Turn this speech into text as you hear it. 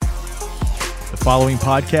following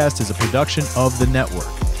podcast is a production of the network.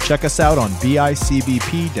 Check us out on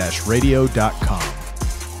bicbp-radio.com.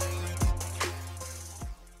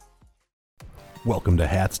 Welcome to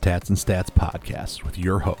Hats, Tats, and Stats podcast with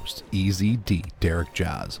your hosts, Easy D, Derek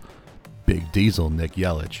Jaws, Big Diesel, Nick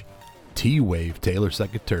Yelich, T-Wave, Taylor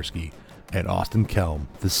Sekatursky, and Austin Kelm,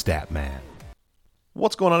 the Stat Man.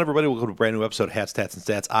 What's going on, everybody? Welcome to a brand new episode of Hats, Tats, and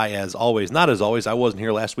Stats. Not as always, I wasn't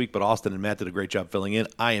here last week, but Austin and Matt did a great job filling in.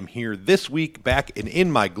 I am here this week, back and in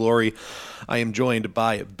my glory. I am joined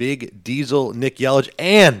by Big Diesel, Nick Yelich,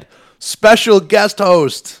 and special guest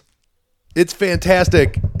host. It's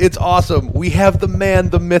fantastic. It's awesome. We have the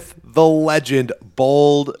man, the myth, the legend,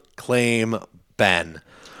 Bold Claim Ben.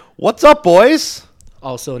 What's up, boys?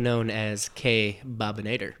 Also known as K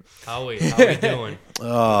Bobinator. How we doing?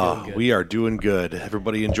 We are doing good.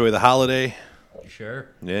 Everybody enjoy the holiday? Sure.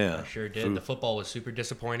 Yeah. I sure did. The football was super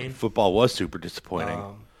disappointing. Football was super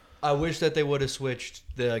disappointing. I wish that they would have switched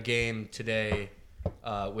the game today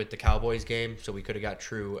with the Cowboys game, so we could have got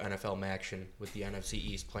true NFL action with the NFC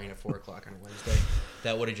East playing at 4 o'clock on Wednesday.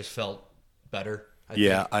 That would have just felt better. I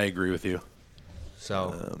think. I agree with you.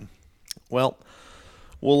 So, Well,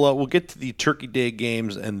 we'll get to the Turkey Day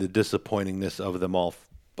games and the disappointingness of them all.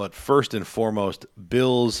 But first and foremost,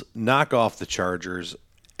 Bills knock off the Chargers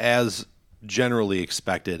as generally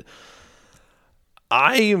expected.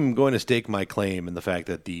 I am going to stake my claim in the fact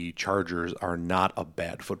that the Chargers are not a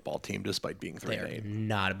bad football team despite being 3-8. They're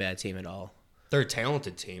not a bad team at all. they're a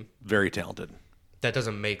talented team. Very talented. That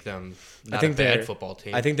doesn't make them not I a think bad they're football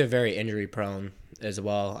team. I think they're very injury prone as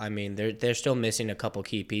well. I mean, they're still missing a couple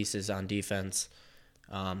key pieces on defense.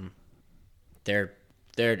 They're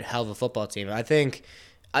a hell of a football team. I think,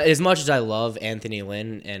 as much as I love Anthony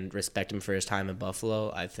Lynn and respect him for his time in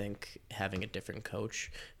Buffalo, I think having a different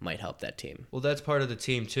coach might help that team. Well, that's part of the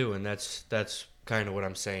team too, and that's kind of what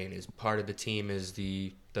I'm saying. Is part of the team is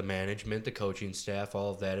the management, the coaching staff,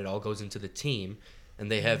 all of that. It all goes into the team,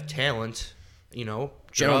 and they have talent. You know,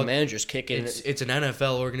 General managers kicking. It's an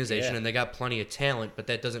NFL organization, Yeah. and they got plenty of talent, but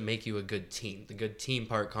that doesn't make you a good team. The good team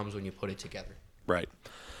part comes when you put it together. Right.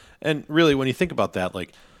 And really, when you think about that,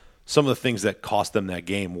 like some of the things that cost them that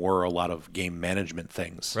game were a lot of game management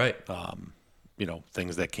things. Right.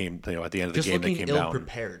 Things that came, at the end of the Just game that looking came down.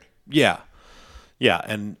 ill-prepared. Yeah. Yeah.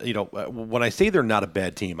 And, when I say they're not a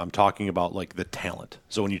bad team, I'm talking about like the talent.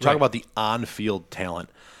 So when you talk Right. about the on-field talent,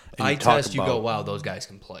 and I talk test, you about- go, wow, those guys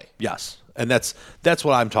can play. Yes. And that's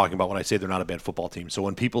what I'm talking about when I say they're not a bad football team. So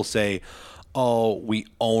when people say, oh, we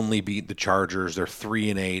only beat the Chargers, they're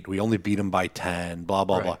 3-8, we only beat them by 10, blah,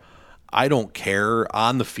 blah, Right. blah. I don't care.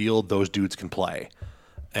 On the field, those dudes can play.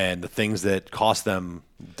 And the things that cost them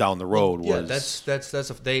down the road Yeah, was...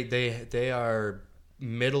 they are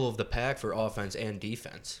middle of the pack for offense and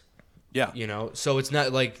defense. Yeah. So it's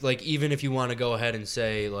not like even if you want to go ahead and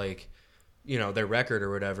say like, their record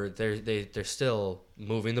or whatever, they're still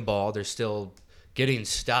moving the ball, they're still getting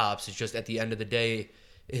stops. It's just at the end of the day,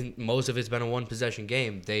 most of it's been a one possession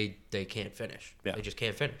game. They can't finish. Yeah. They just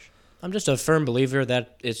can't finish. I'm just a firm believer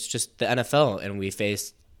that it's just the NFL, and we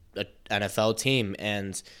face an NFL team,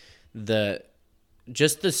 and the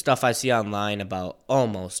stuff I see online about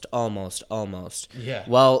almost. Yeah.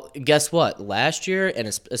 Well, guess what? Last year, and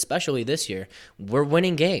especially this year, we're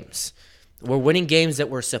winning games. We're winning games that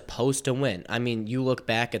we're supposed to win. I mean, you look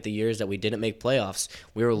back at the years that we didn't make playoffs,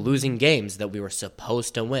 we were losing games that we were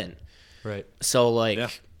supposed to win. Right. So, like... Yeah.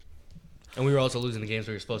 And we were also losing the games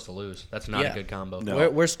we were supposed to lose. That's not Yeah. a good combo. No.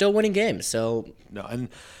 We're still winning games, so... No, and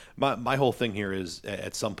my whole thing here is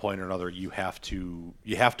at some point or another you have to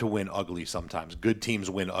win ugly sometimes. Good teams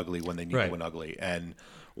win ugly when they need Right. to win ugly. And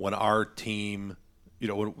when our team,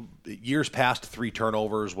 when years past 3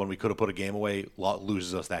 turnovers when we could have put a game away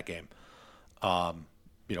loses us that game.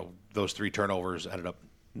 Those 3 turnovers ended up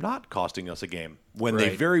not costing us a game when they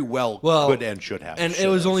Right. very well could and should have. And it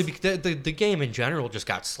was only because the game in general just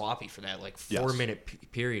got sloppy for that 4-minute Yes.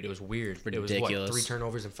 period. It was weird. It was Ridiculous. 3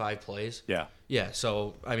 turnovers in 5 plays. Yeah. Yeah.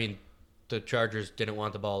 So I mean, the Chargers didn't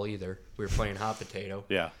want the ball either. We were playing hot potato.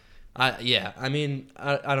 Yeah. I mean,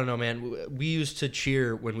 I don't know, man. We used to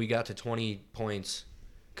cheer when we got to 20 points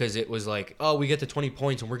because it was like, oh, we get to 20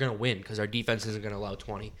 points and we're going to win because our defense isn't going to allow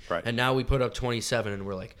 20. Right. And now we put up 27 and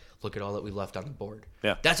we're like, look at all that we left on the board.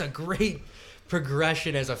 Yeah. That's a great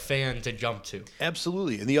progression as a fan to jump to.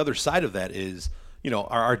 Absolutely. And the other side of that is,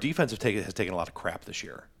 our defense has taken a lot of crap this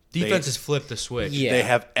year. Defense has flipped the switch. Yeah. They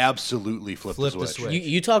have absolutely flipped the switch.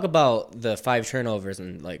 You talk about the 5 turnovers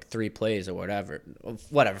in 3 plays or whatever.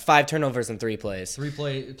 5 turnovers in 3 plays. Three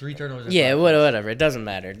turnovers. in Yeah, 5 whatever. It doesn't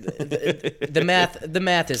matter. The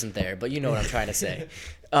math isn't there, but you know what I'm trying to say.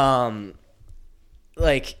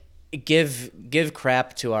 give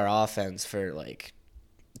crap to our offense for like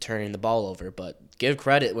turning the ball over, but give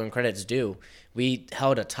credit when credit's due. We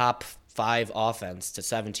held a top 5 offense to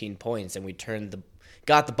 17 points, and we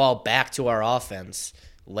got the ball back to our offense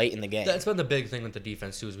late in the game. That's been the big thing with the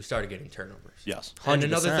defense too, is we started getting turnovers. Yes. 100%. And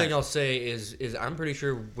another thing I'll say is I'm pretty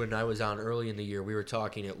sure when I was on early in the year, we were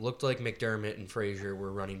talking, it looked like McDermott and Frazier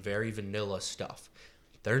were running very vanilla stuff.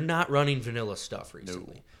 They're not running vanilla stuff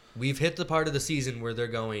recently. No. We've hit the part of the season where they're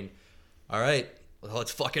going, all right, well,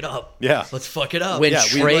 let's fuck it up. Yeah. Let's fuck it up. When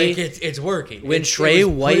it's working. When Trey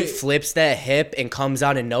White flips that hip and comes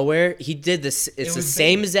out of nowhere, he did this. It's the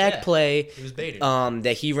same exact play It was baited.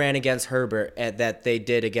 that he ran against Herbert that they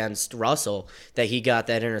did against Russell, that he got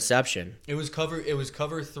that interception. It was cover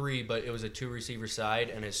 3, but it was a 2 receiver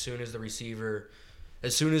side, and as soon as the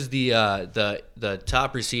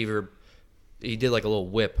top receiver, he did like a little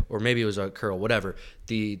whip, or maybe it was a curl, whatever.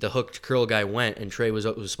 The hooked curl guy went, and Trey was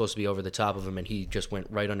supposed to be over the top of him, and he just went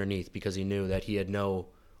right underneath because he knew that he had no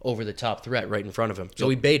over the top threat right in front of him. So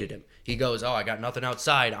he baited him. He goes, "Oh, I got nothing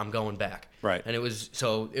outside. I'm going back." Right. And it was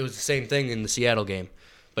the same thing in the Seattle game.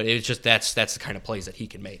 But it's just that's the kind of plays that he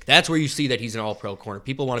can make. That's where you see that he's an all-pro corner.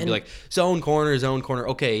 People want to be like zone corner.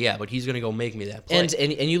 Okay, yeah, but he's going to go make me that play.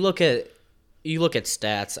 And you look at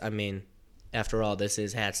stats. I mean, after all, this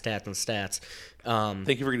is Hat Stats and Stats.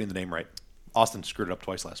 Thank you for getting the name right. Austin screwed it up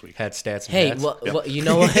twice last week. Had stats. And Hey, hats. well, you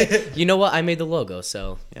know what? You know what? I made the logo,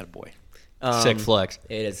 so Yeah, boy. Sick flex.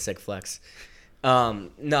 it is a sick flex. No,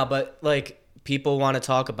 but like people want to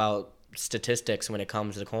talk about statistics when it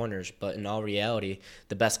comes to corners, but in all reality,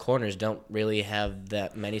 the best corners don't really have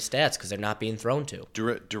that many stats because they're not being thrown to.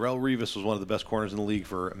 Darrelle Revis was one of the best corners in the league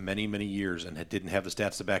for many, many years, and didn't have the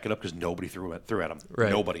stats to back it up because nobody threw at him.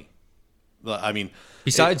 Right. Nobody. I mean,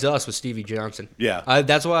 Besides us with Stevie Johnson. Yeah.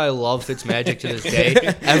 That's why I love Fitzmagic to this day.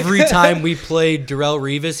 Every time we played Darrelle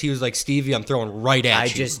Revis, he was like, "Stevie, I'm throwing right at I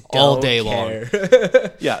you just all don't day care.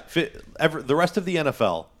 long." yeah. The rest of the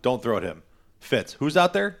NFL, don't throw at him. Fitz, who's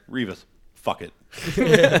out there? Revis. Fuck it.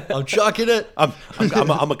 I'm chucking it. I'm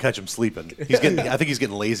gonna catch him sleeping. I think he's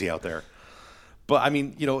getting lazy out there. But I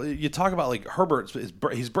mean, you talk about like Herbert.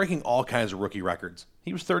 He's breaking all kinds of rookie records.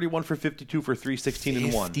 He was 31 for 52 for 316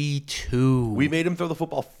 and 1. 52. We made him throw the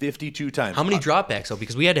football 52 times. How many dropbacks though?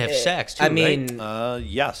 Because we had to have sacks too. I mean,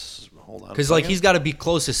 yes. Hold on. because like he's got to be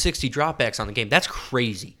close to 60 dropbacks on the game. That's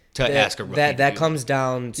crazy to ask a rookie. that to do. comes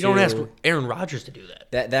down to You don't ask Aaron Rodgers to do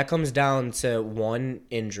that. That comes down to one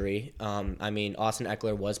injury. I mean, Austin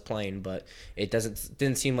Eckler was playing, but it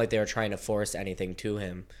didn't seem like they were trying to force anything to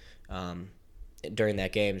him during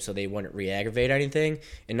that game, so they wouldn't re-aggravate anything.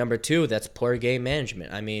 And number 2, that's poor game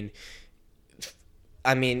management. I mean,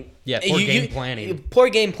 Yeah, poor game planning. Poor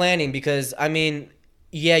game planning because I mean,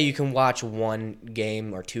 yeah, you can watch 1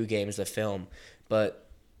 game or 2 games of film, but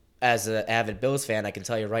as an avid Bills fan, I can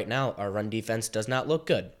tell you right now, our run defense does not look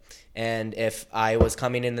good. And if I was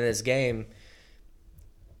coming into this game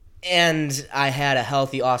and I had a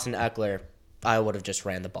healthy Austin Eckler, I would have just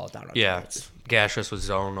ran the ball down. Gash us with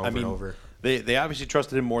zone over I mean, and over. They obviously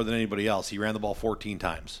trusted him more than anybody else. He ran the ball 14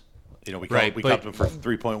 times. We Right, kept him for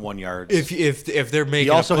 3.1 yards. If they're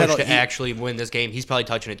making also a push had to actually win this game, he's probably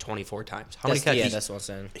touching it 24 times. How many catches? Yeah, that's what I'm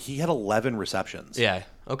saying. He had 11 receptions. Yeah.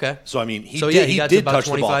 Okay. So I mean, he got to did about touch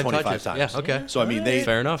the ball 25 25 touches. times. Yeah. Okay. So I mean,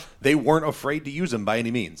 Fair enough. They weren't afraid to use him by any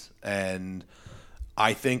means, and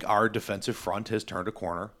I think our defensive front has turned a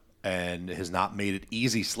corner and has not made it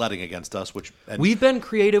easy sledding against us. We've been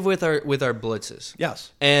creative with our blitzes.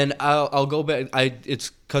 Yes. And I'll go back.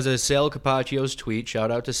 It's because of Sal Capaccio's tweet.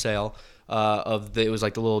 Shout out to Sal. It was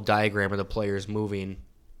like the little diagram of the players moving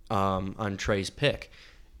on Trey's pick,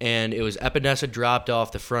 and it was Epinesa dropped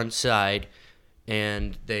off the front side,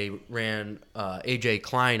 and they ran AJ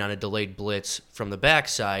Klein on a delayed blitz from the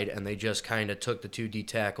backside, and they just kind of took the 2 D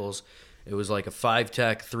tackles. It was like a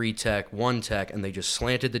 5-tech, 3-tech, 1-tech, and they just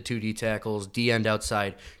slanted the 2 D tackles, D end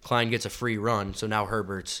outside. Klein gets a free run, so now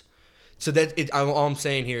Herbert's. So all I'm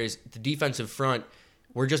saying here is the defensive front.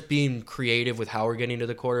 We're just being creative with how we're getting to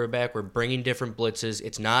the quarterback. We're bringing different blitzes.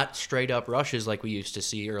 It's not straight up rushes like we used to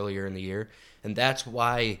see earlier in the year. And that's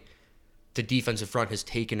why the defensive front has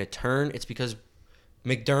taken a turn. It's because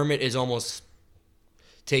McDermott is almost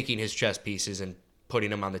taking his chess pieces and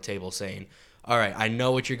putting them on the table saying, all right, I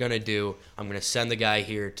know what you're going to do. I'm going to send the guy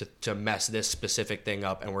here to mess this specific thing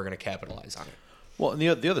up, and we're going to capitalize on it. Well, and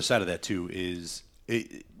the other side of that, too, is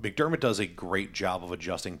McDermott does a great job of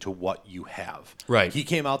adjusting to what you have. Right. He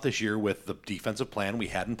came out this year with the defensive plan we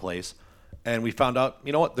had in place, and we found out,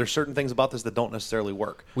 you know what, there's certain things about this that don't necessarily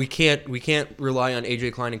work. We can't rely on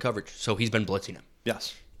AJ Klein in coverage, so he's been blitzing him.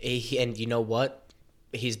 Yes. And you know what?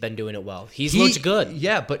 he's been doing it well. He's looked good.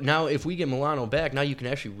 Yeah, but now if we get Milano back, now you can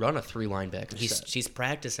actually run a 3 linebacker set. He's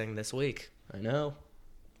practicing this week. I know.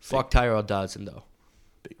 Fuck Tyrell Dodson, though.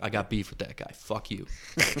 I got beef with that guy. Fuck you.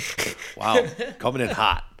 Wow, coming in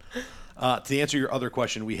hot. To answer your other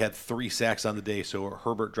question, we had 3 sacks on the day, so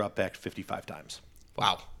Herbert dropped back 55 times.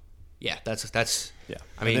 Wow. Yeah, that's. Yeah,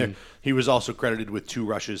 I mean, he was also credited with 2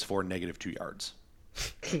 rushes for -2 yards.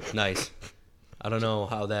 nice. I don't know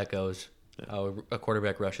how that goes. How a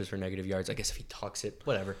quarterback rushes for negative yards. I guess if he tucks it,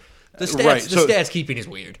 whatever. The stats, Right, the stats keeping is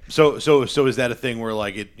weird. So is that a thing where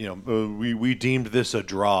like it, we deemed this a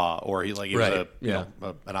draw, or he like it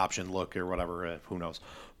was an option look or whatever? Who knows?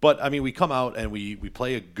 But I mean, we come out and we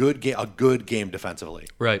play a good game defensively.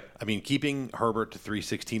 Right. I mean, keeping Herbert to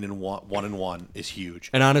 316 and 1-1 is huge.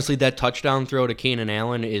 And honestly, that touchdown throw to Keenan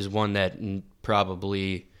Allen is one that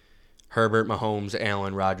probably Herbert, Mahomes,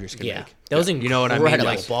 Allen, Rodgers can make. That was incredible. You know what I mean?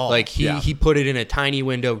 Like, ball. like he put it in a tiny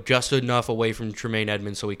window, just enough away from Tremaine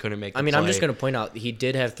Edmonds so he couldn't make the I mean, play. I'm just going to point out he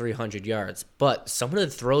did have 300 yards, but some of the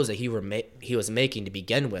throws that he was making to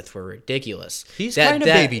begin with were ridiculous. He's kind of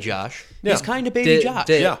baby Josh. Yeah. He's kind of baby Josh.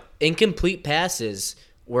 The incomplete passes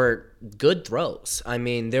were good throws. I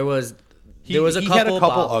mean, there was a couple had a couple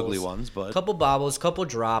bobbles, ugly ones, but couple bobbles, couple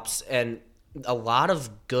drops, and a lot of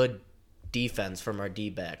good defense from our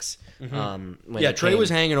D-backs. Trey was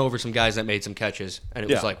hanging over some guys that made some catches, and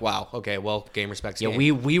it was like, wow, okay, well, game respects game.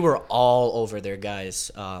 We were all over their guys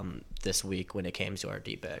this week when it came to our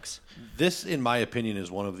D-backs. This, in my opinion, is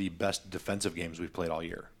one of the best defensive games we've played all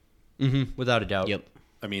year. Mm-hmm, without a doubt. Yep.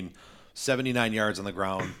 I mean, 79 yards on the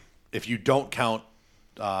ground. If you don't count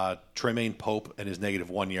Tremaine Pope and his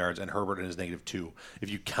 -1 yards and Herbert and his -2, if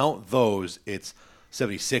you count those, it's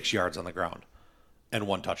 76 yards on the ground and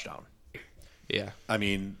 1 touchdown. Yeah. I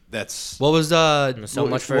mean, that's... What was so what,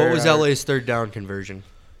 much for what was our- LA's third down conversion?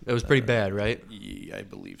 It was pretty bad, right? Yeah, I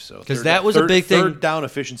believe so. 'Cause that was a big thing- Third down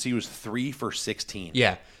efficiency was 3 for 16.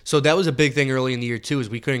 Yeah. So that was a big thing early in the year too, is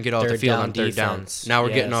we couldn't get off the Third field down on third down. defense. Now we're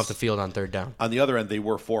getting Yes. off the field on third down. On the other end, they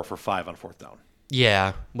were 4 for 5 on 4th down.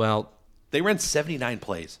 Yeah. Well, They ran 79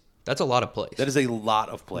 plays. that's a lot of plays. That is a lot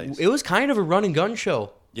of plays. It was kind of a run and gun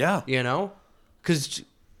show, Yeah. you know? Because,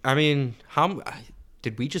 I mean,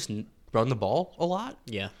 did we just run the ball a lot?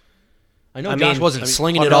 Yeah. I know I Josh mean- wasn't I mean,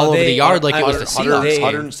 slinging it all over the yard like it was the 100 Seahawks.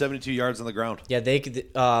 172 yards on the ground. Yeah, they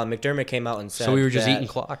could. McDermott came out and said. So we were just that- eating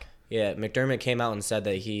clock. Yeah, McDermott came out and said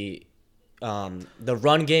that the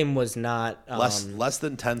run game was not Less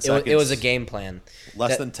than 10 seconds. It was a game plan.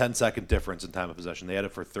 Less That- than 10-second difference in time of possession. They had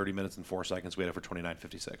it for 30 minutes and 4 seconds. We had it for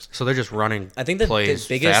 29:56. So they're just running I think the plays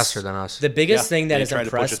biggest faster than us. The biggest thing that they has tried to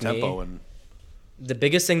push a impressed tempo me. and The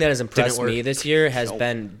biggest thing that has impressed work. me this year has Nope.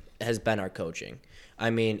 been our coaching. I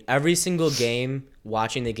mean, every single game,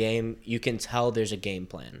 watching the game, you can tell there's a game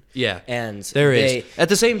plan. Yeah, And there is. At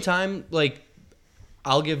the same time, like,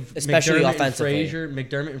 I'll give Especially McDermott offensively.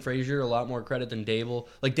 McDermott and Frazier a lot more credit than Dable.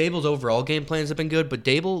 Like, Dable's overall game plans have been good, but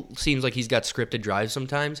Dable seems like he's got scripted drives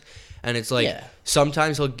sometimes, and it's like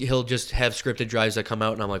sometimes he'll just have scripted drives that come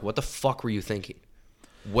out, and I'm like, what the fuck were you thinking?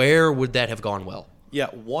 Where would that have gone well? yeah,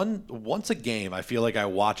 once a game, I feel like I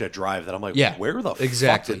watch a drive that I'm like, Yeah, where the fuck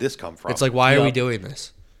exactly. did this come from? It's like, why are we Yup. doing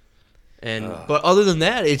this? And but other than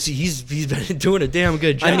that, he's been doing a damn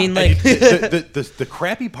good job. I mean, like, the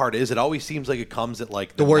crappy part is it always seems like it comes at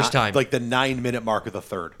like The worst time. like the 9-minute mark of the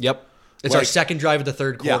third. yep. It's our Like- second drive of the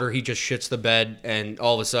third quarter. Yeah. He just shits the bed, and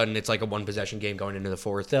all of a sudden, it's like a one possession game going into the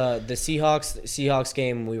fourth. the Seahawks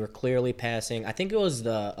game, we were clearly passing. I think it was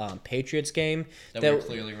the Patriots game That we were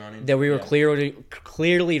clearly running. That we were Yeah.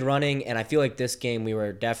 clearly running, and I feel like this game we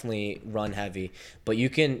were definitely run heavy. But you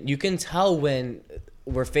can tell when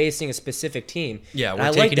we're facing a specific team. Yeah, And we're I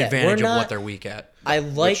like taking that. advantage We're of not- what they're weak at. I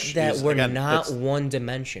like Which that is, we're again, not that's- one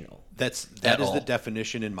dimensional. That At is all. the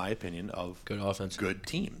definition, in my opinion, of Good offense. good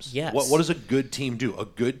teams. Yes. What does a good team do? A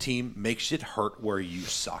good team makes it hurt where you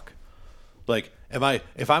suck. Like,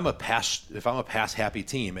 if I'm a pass happy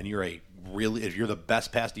team and if you're the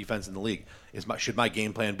best pass defense in the league, should my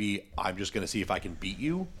game plan be I'm just going to see if I can beat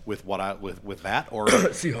you with with that or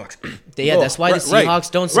Seahawks. Yeah, that's why the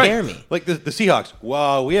Seahawks don't scare me. Like the Seahawks.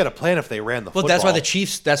 Well, we had a plan if they ran the Well, football. that's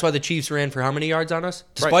why the Chiefs ran for how many yards on us,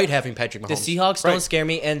 despite having Patrick Mahomes. The Seahawks Right. don't scare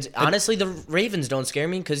me, and honestly, the Ravens don't scare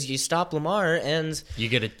me because you stop Lamar, and You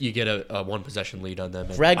get a one possession lead on them.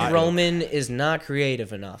 and- Greg Roman is not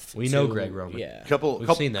creative enough. We know Greg Roman. Yeah. couple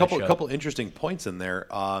seen that show. couple interesting points in there.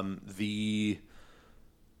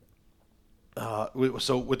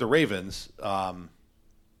 So with the Ravens,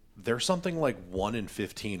 they're something like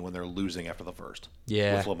 1-15 when they're losing after the first.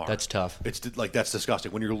 Yeah, with Lamar. that's tough. It's like that's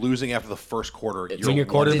disgusting. When you're losing after the first quarter, When your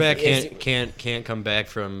quarterback Is- can't come back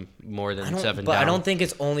from more than seven But down. I don't think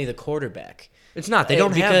it's only the quarterback. It's not. They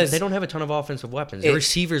Because don't have a ton of offensive weapons. The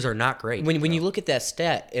receivers are not great. When you look at that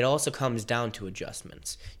stat, it also comes down to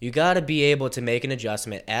adjustments. You got to be able to make an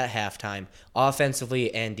adjustment at halftime,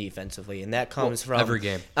 offensively and defensively, and that comes from every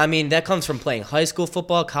game. I mean, that comes from playing high school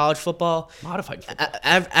football, college football, Modified football.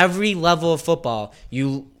 every level of football.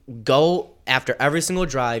 You go after every single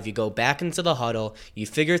drive. You go back into the huddle. You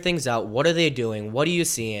figure things out. What are they doing? What are you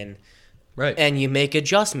seeing? Right. And you make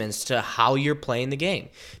adjustments to how you're playing the game,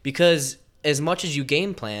 because as much as you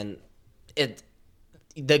game plan,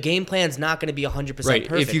 the game plan's not going to be 100% Right.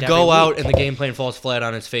 perfect. If you every go out week. and the game plan falls flat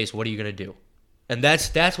on its face, what are you going to do? And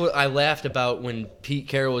that's what I laughed about when Pete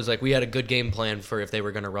Carroll was like, we had a good game plan for if they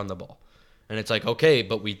were going to run the ball. And it's like, okay,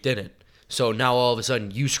 but we didn't. So now all of a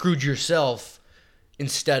sudden you screwed yourself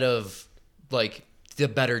instead of like the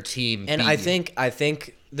better team. And beat I you.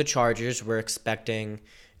 think the Chargers were expecting.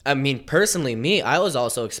 I mean, personally, I was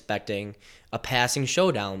also expecting a passing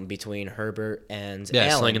showdown between Herbert and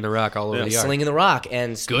Allen. slinging the rock all over the yard. Slinging the rock,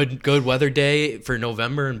 and Good weather day for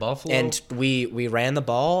November in Buffalo. and we ran the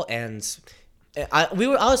ball, and I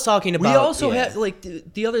was talking about. we also yeah. have like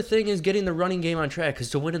the other thing is getting the running game on track, because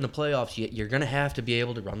to win in the playoffs, you're going to have to be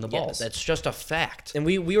able to run the ball. Yes. That's just a fact. And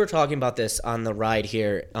we were talking about this on the ride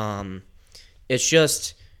here. It's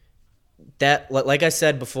just that, like I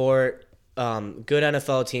said before, good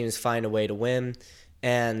NFL teams find a way to win,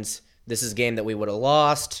 and this is a game that we would have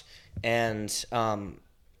lost. And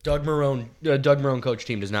Doug Marone coach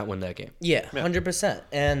team does not win that game. yeah, 100%.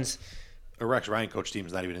 And a Rex Ryan coach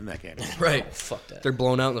team's not even in that game. Right. fuck that. They're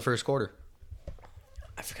blown out in the first quarter.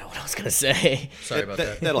 I forgot what I was gonna say. Sorry about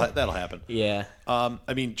that. That'll happen. Yeah. I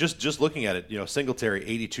mean, just looking at it, Singletary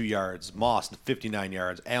 82 yards, Moss 59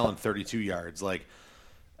 yards, Allen 32 yards. Like,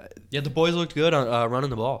 Yeah, the boys looked good on running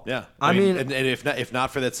the ball. yeah, I mean, and if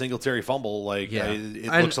not for that Singletary fumble, like, Yeah. it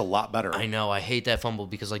I- looks a lot better. I know. I hate that fumble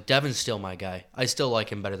because like Devin's still my guy. I still like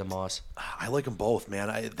him better than Moss. I like them both, man.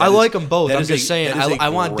 I like them both. that I'm is just a- saying. that is a I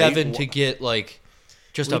want great Devin wa- to get like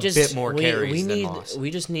just a bit more carries than need, Moss. We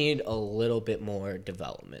just need a little bit more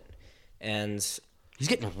development, and He's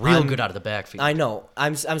getting real good out of the backfield. I know.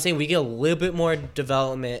 I'm saying we get a little bit more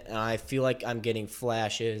development, and I feel like I'm getting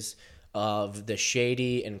flashes of the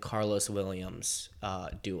Shady and Carlos Williams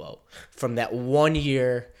duo from that 1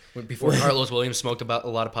 year. Before Carlos Williams smoked about a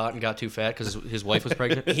lot of pot and got too fat because his wife was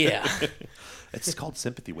pregnant. Yeah. It's called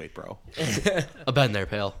sympathy weight, bro. I've been there,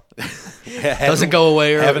 pal. Haven't- Doesn't go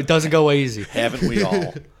away. haven't- It doesn't go away easy. Haven't we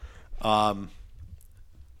all?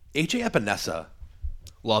 AJ Epinesa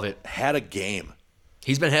Love it. had a game.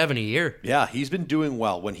 He's been having a year. Yeah, he's been doing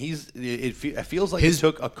well. When it feels like it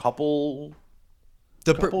took a couple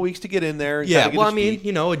weeks to get in there. And Yeah, kinda get well, I his mean,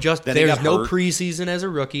 feet. Then he there's got no hurt. preseason as a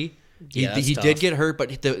rookie. He, Yeah, that's he tough. did get hurt,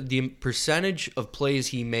 but the percentage of plays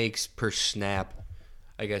he makes per snap,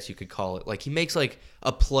 I guess you could call it, like he makes like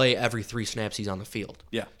a play every 3 snaps he's on the field.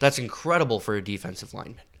 Yeah. That's incredible for a defensive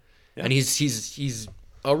lineman. Yeah. And he's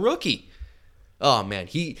a rookie. Oh man,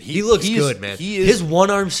 he looks he is- good, man. he is- His one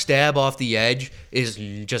arm stab off the edge is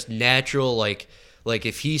just natural. Like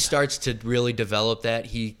if he starts to really develop that,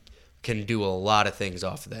 he can do a lot of things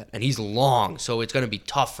off of that. And he's long, so it's going to be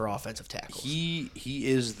tough for offensive tackles. He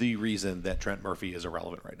is the reason that Trent Murphy is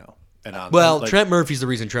irrelevant right now. And Trent Murphy's the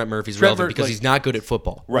reason Trent Murphy's Trent relevant Mur- because like- he's not good at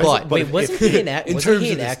football. Right, But, but Wait, wasn't he in wasn't terms he of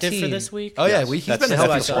this inactive for team- this week? Oh yeah, Yes, he's that's- been a that's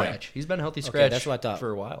healthy the point. scratch. He's been a healthy scratch that's what I thought. for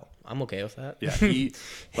a while. I'm okay with that. yeah,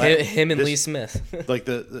 Him and this- Lee Smith. like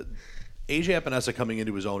the AJ Epinesa coming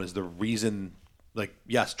into his own is the reason. Like,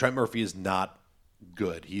 yes, Trent Murphy is not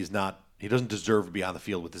good. He doesn't deserve to be on the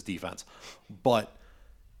field with this defense. But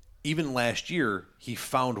even last year, he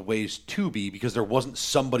found ways to be because there wasn't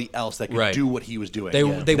somebody else that could Right. do what he was doing. They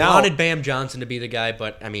Now- wanted Bam Johnson to be the guy,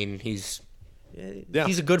 but I mean he's Yeah.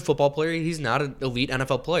 a good football player. He's not an elite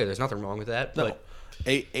NFL player. There's nothing wrong with that. No, But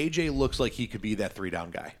AJ looks like he could be that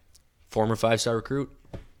 3-down guy. former 5-star recruit,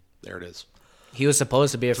 There it is. He was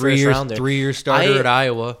supposed to be a 3 first years, rounder. 3-year starter at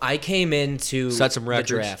Iowa. I came into Set some the records.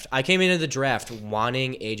 draft. I came into the draft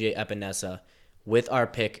wanting AJ Epinesa with our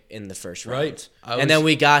pick in the first round. Right. I And then was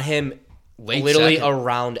we got him late literally second. a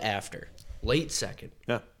round after. Late second.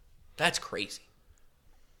 Yeah. That's crazy.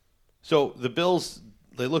 So the Bills,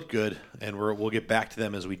 they look good, and we'll get back to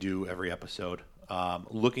them as we do every episode.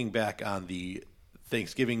 Looking back on the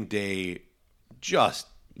Thanksgiving Day, just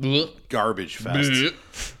garbage fest.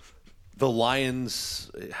 The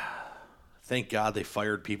Lions, thank God they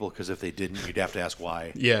fired people because if they didn't, you'd have to ask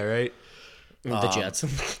why. Yeah, right. The Jets.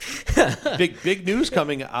 Big news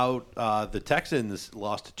coming out. The Texans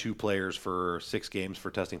lost 2 players for 6 games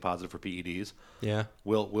for testing positive for PEDs. Yeah.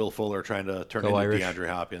 Will Fuller trying to turn Go into Irish. DeAndre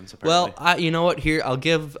Hopkins. Apparently. Well, you know what? Here, I'll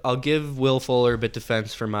give Will Fuller a bit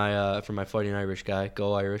defense for my Fighting Irish guy.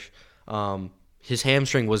 Go Irish. His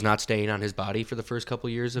hamstring was not staying on his body for the first couple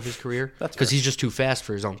years of his career because he's just too fast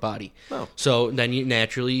for his own body. Oh. So then you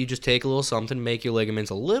just take a little something, make your ligaments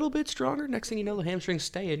a little bit stronger. Next thing you know, the hamstring's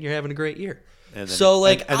staying. You're having a great year. And then, so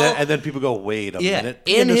like, and then people go, wait a minute.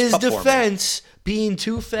 In this his cup format. defense, being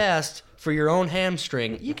too fast for your own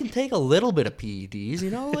hamstring, you can take a little bit of PEDs. You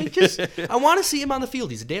know, like just I want to see him on the field.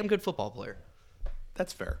 He's a damn good football player.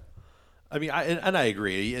 That's fair. I mean, I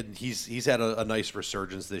agree. And he's had a nice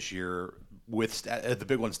resurgence this year with the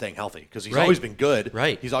big one staying healthy because he's always been good.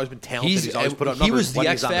 Right. He's always been talented. He's always put up numbers. He was the when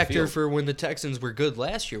X he's on the factor field. for when the Texans were good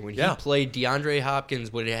last year. When he played, DeAndre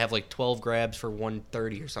Hopkins would have like 12 grabs for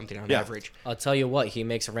 130 or something on average. I'll tell you what, he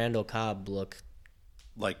makes Randall Cobb look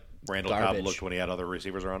like Randall garbage. Cobb looked when he had other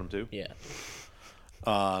receivers around him too. Yeah.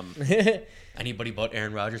 Anybody but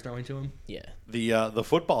Aaron Rodgers throwing to him? Yeah. The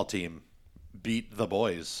football team beat the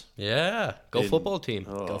boys. Yeah. Go football team.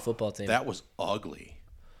 Go football team. That was ugly.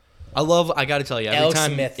 I got to tell you, every Alex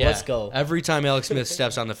time Smith, let's go. Every time Alex Smith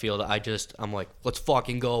steps on the field, I'm like, let's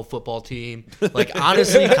fucking go football team. Like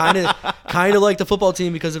honestly, kind of like the football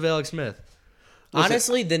team because of Alex Smith.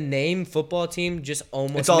 Honestly, the name football team just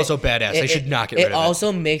almost It's also badass. They should not get rid of it. It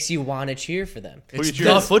also makes you want to cheer for them. Who are you It's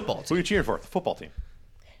cheering the for? football Who are team. you cheering for? The football team.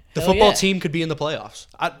 The Hell football yeah. team could be in the playoffs.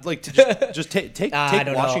 I'd like to just take I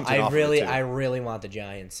don't Washington know. off I of it, really want the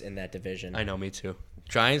Giants in that division. I know, me too.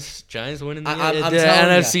 Giants winning the I'm the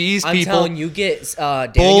telling NFC ya. East. I'm People. telling you, get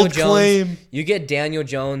Daniel Bold Jones. claim. You get Daniel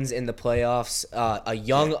Jones in the playoffs. A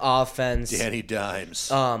young offense. Danny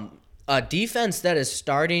Dimes. A defense that is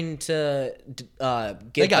starting to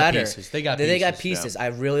get They got better. pieces. They got pieces. yeah. I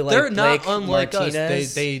really like They're Blake not unlike Martinez.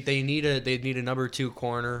 us. They need a number 2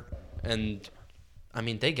 corner, and I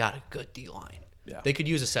mean they got a good D line. Yeah. They could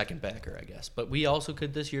use a second backer, I guess, but we also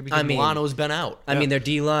could this year because Milano's been out. I mean, their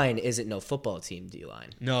D line isn't no football team D line.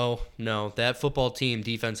 No, that football team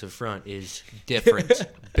defensive front is different,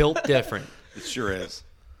 built different. It sure is.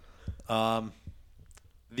 And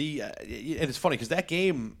it's funny because that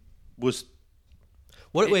game was.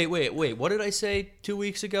 Wait. What did I say 2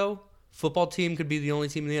 weeks ago? Football team could be the only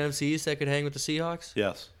team in the NFC East that could hang with the Seahawks.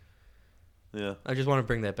 Yes. Yeah. I just want to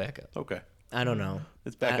bring that back up. Okay. I don't know.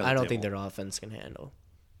 It's back on the I don't table. think their offense can handle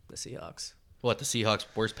the Seahawks. What, the Seahawks'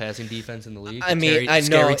 worst passing defense in the league? I mean, I know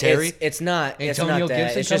Scary Terry. it's not. Antonio it's not that.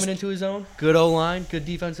 Gibson It's coming just, into his own. Good O-line, good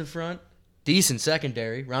defensive front. Decent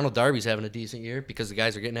secondary. Ronald Darby's having a decent year because the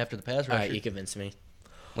guys are getting after the pass all rusher. right, you convinced me.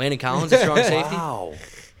 Landon Collins, a strong safety. Wow.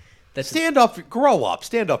 That's Stand up. Grow up.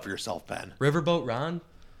 Stand up for yourself, Ben. Riverboat Ron,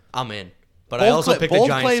 I'm in. But I also picked the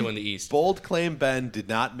Giants to win the East. Bold claim Ben did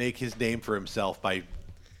not make his name for himself by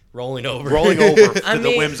Rolling over. rolling over to I the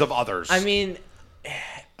mean- whims of others. I mean,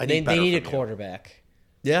 I they better need a from you. quarterback.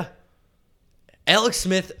 Yeah. Alex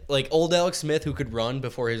Smith, like old Alex Smith who could run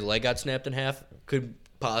before his leg got snapped in half, could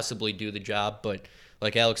possibly do the job. But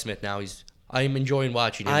like Alex Smith now, I'm enjoying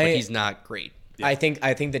watching him, but he's not great. Yeah. I think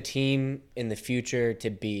the team in the future to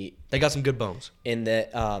be They got some good bones. in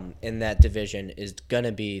that division is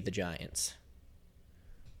gonna be the Giants.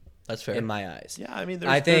 That's fair. In my eyes. Yeah, I mean,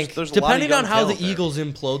 I think there's a lot of Depending on young how the talent there. Eagles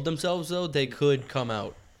implode themselves, though, they could come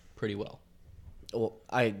out pretty well. Well,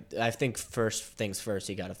 I think first things first,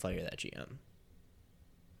 you got to fire that GM.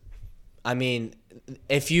 I mean,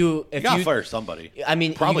 if you gotta fire somebody. I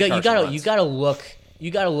mean, Probably you Carson got Wentz.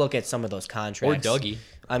 you got to look at some of those contracts. Or Dougie.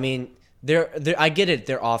 I mean, I get it.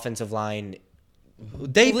 Their offensive line.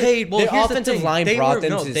 They paid. Well, their here's the offensive thing. line They brought were,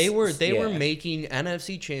 them no, to. they were yeah. making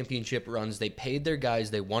NFC Championship runs. They paid their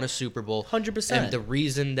guys. They won a Super Bowl. 100%. And the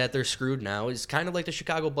reason that they're screwed now is kind of like the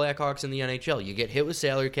Chicago Blackhawks in the NHL. You get hit with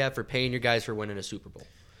salary cap for paying your guys for winning a Super Bowl.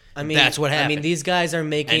 I mean, that's what happened. I mean, these guys are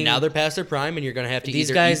making. And now they're past their prime, and you're going to have to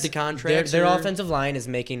these either guys eat the contracts. Their or- offensive line is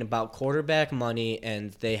making about quarterback money,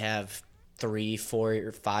 and they have 3, 4,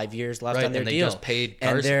 or 5 years left Right, on their and they deal. just paid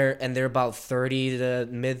and Carson. they're about 30 to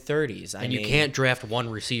mid 30s. And you can't draft one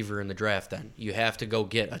receiver in the draft. Then you have to go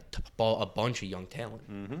get a bunch of young talent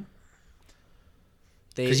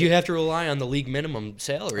because you have to rely on the league minimum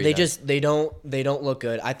salary. They then. just they don't look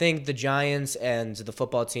good. I think the Giants and the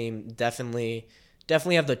football team definitely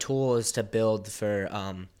have the tools to build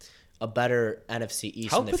for a better NFC East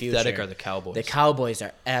How in the future. pathetic are the Cowboys? The Cowboys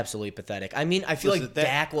are absolutely pathetic. I mean, I feel Listen, like that-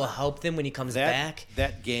 Dak will help them when he comes back.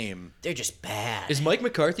 That game. They're just bad. Is Mike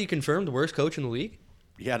McCarthy confirmed the worst coach in the league?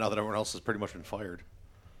 Yeah, now that everyone else has pretty much been fired.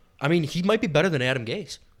 I mean, he might be better than Adam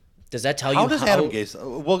Gase. Does that tell How you does how Adam Gase?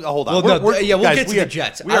 Well, hold on. Well, We'll get to the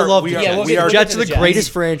Jets. I love the Jets. we'll The get to Jets are the the Jets.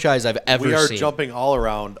 greatest franchise I've ever We are seen. jumping all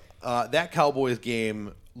around. That Cowboys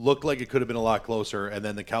game looked like it could have been a lot closer, and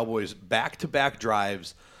then the Cowboys back-to-back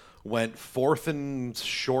drives went 4th and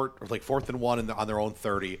short, or like 4th and 1 on their own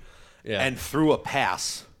 30, and threw a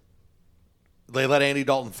pass. They let Andy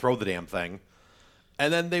Dalton throw the damn thing,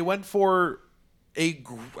 and then they went for a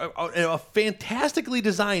fantastically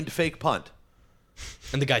designed fake punt.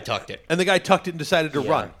 And the guy tucked it. And the guy tucked it and decided to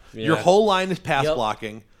run. Yeah. Your whole line is pass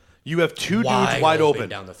blocking. You have two dudes wide open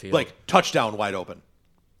down the field. like touchdown wide open.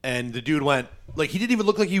 And the dude went, like, he didn't even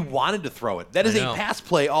look like he wanted to throw it. That is a pass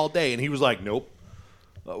play all day. And he was like, nope.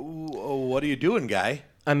 What are you doing, guy?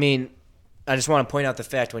 I mean, I just want to point out the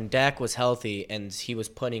fact when Dak was healthy and he was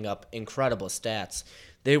putting up incredible stats,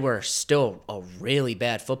 they were still a really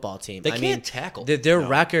bad football team. They can't tackle. Their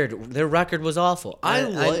record was awful. I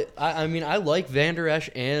like Vander Esch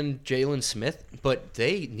and Jalen Smith, but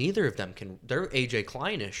neither of them can. They're AJ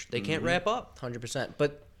Kleinish. They can't wrap up. 100%.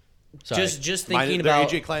 But Sorry. just thinking They're about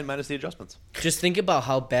AJ Klein minus the adjustments. just think about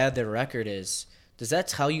how bad their record is. Does that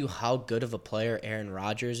tell you how good of a player Aaron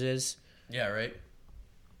Rodgers is? Yeah, right.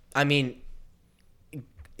 I mean,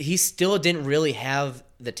 he still didn't really have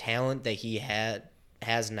the talent that he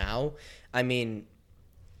has now. I mean,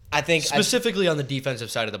 I think Specifically on the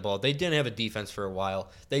defensive side of the ball, they didn't have a defense for a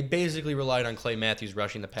while. They basically relied on Clay Matthews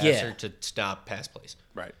rushing the passer to stop pass plays.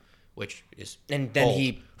 Right. Which is and then bold.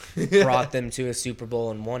 he brought them to a Super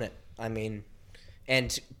Bowl and won it. I mean,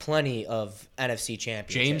 and plenty of NFC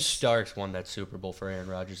championships. James Starks won that Super Bowl for Aaron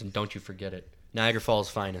Rodgers, and don't you forget it. Niagara Falls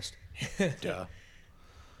finest. Duh.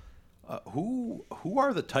 Who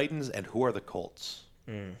are the Titans and who are the Colts?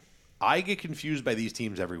 I get confused by these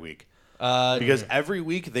teams every week. Because every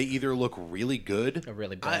week they either look really good Or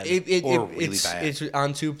really bad. or really bad. It's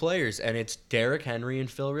on two players, and it's Derrick Henry and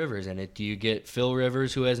Phil Rivers. And do you get Phil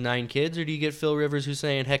Rivers who has 9 kids, or do you get Phil Rivers who's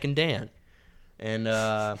saying heckin' Dan? And,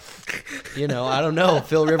 I don't know.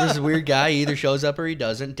 Phil Rivers is a weird guy. He either shows up or he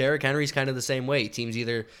doesn't. Derrick Henry's kind of the same way. Teams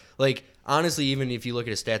either, like, honestly, even if you look at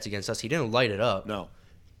his stats against us, he didn't light it up. No.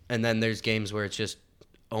 And then there's games where it's just,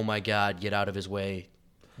 oh, my God, get out of his way.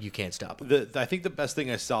 You can't stop him. I think the best thing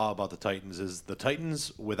I saw about the Titans is the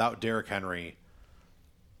Titans without Derrick Henry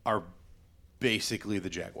are basically the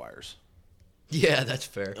Jaguars. Yeah, that's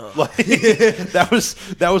fair. Like, that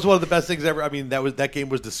was one of the best things ever. I mean, that game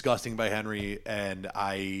was disgusting by Henry, and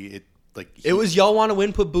It was y'all want to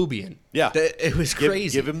win, put Booby in. Yeah. It was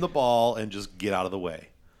crazy. Give him the ball and just get out of the way.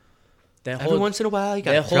 Every once in a while, you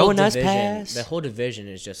got to that throw whole a nice division- pass. That whole division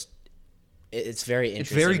is just, it's very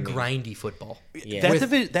It's interesting. very to me. grindy football. Yeah.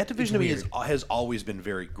 That division to me weird. has always been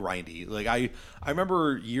very grindy. Like I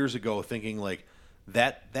remember years ago thinking like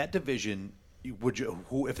that division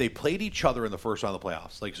if they played each other in the first round of the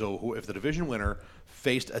playoffs, like if the division winner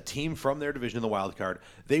faced a team from their division in the wild card,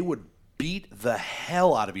 they would beat the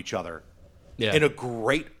hell out of each other in a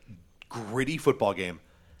great gritty football game.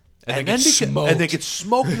 And they get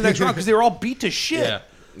smoked in the next round because they were all beat to shit. Yeah.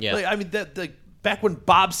 Yeah. Like, I mean, back when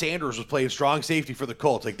Bob Sanders was playing strong safety for the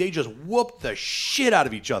Colts, like they just whooped the shit out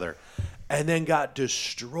of each other, and then got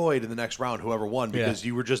destroyed in the next round. Whoever won, because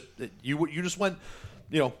you just went,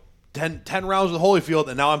 10 rounds with Holyfield,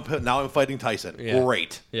 and now I'm fighting Tyson. Yeah.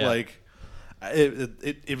 Great. Yeah. Like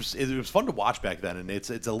it was fun to watch back then, and it's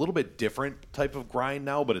a little bit different type of grind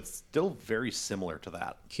now, but it's still very similar to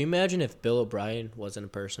that. Can you imagine if Bill O'Brien wasn't a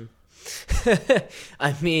person?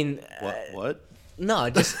 I mean, What? no,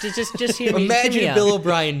 just hear me. Imagine hear me Bill out.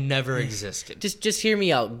 O'Brien never existed. Just hear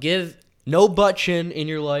me out. No butt chin in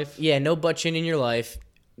your life. Yeah, no butt chin in your life.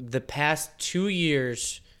 The past 2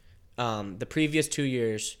 years, the previous 2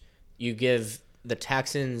 years, you give the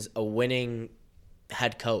Texans a winning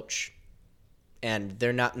head coach, and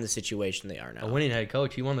they're not in the situation they are now. A winning head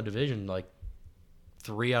coach. He won the division like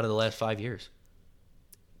 3 out of the last 5 years.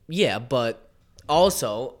 Yeah, but I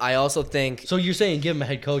also think So you're saying give him a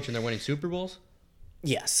head coach and they're winning Super Bowls?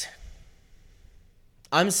 yes.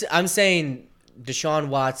 I'm saying Deshaun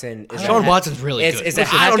Watson is Deshaun Watson's really good. Is Listen, a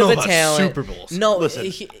heck I don't of know a about talent. Super Bowls. No, Listen,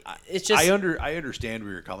 it's just I understand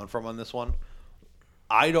where you're coming from on this one.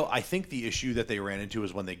 I think the issue that they ran into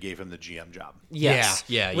is when they gave him the GM job. yes.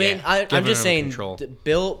 Yeah. I'm Giving just him saying control.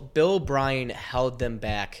 Bill O'Brien held them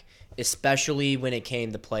back, especially when it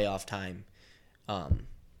came to playoff time.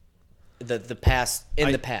 The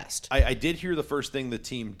past. I did hear the first thing the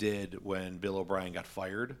team did when Bill O'Brien got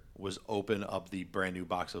fired was open up the brand new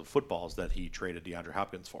box of footballs that he traded DeAndre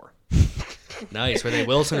Hopkins for. Nice. Were they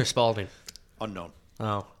Wilson or Spalding? Unknown. Oh,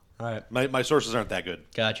 all right. My sources aren't that good.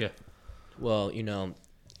 Gotcha. Well, They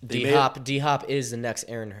D Hop is the next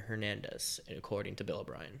Aaron Hernandez, according to Bill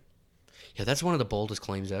O'Brien. Yeah, that's one of the boldest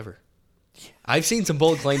claims ever. I've seen some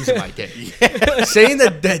bold claims in my day. Saying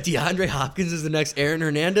that DeAndre Hopkins is the next Aaron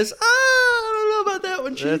Hernandez, I don't know about that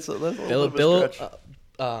one, Chief. That's a little bit of a stretch.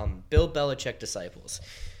 Bill Belichick disciples.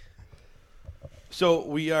 So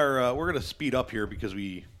we're going to speed up here because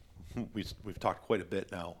we've talked quite a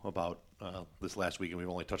bit now about this last week, and we've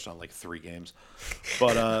only touched on like 3 games.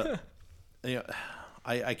 But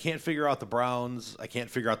I can't figure out the Browns. I can't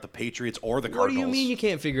figure out the Patriots or the Cardinals. What do you mean you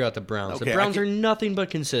can't figure out the Browns? Okay, the Browns are nothing but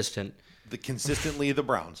consistent. Consistently the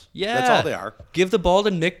Browns. Yeah. That's all they are. Give the ball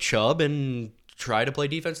to Nick Chubb and try to play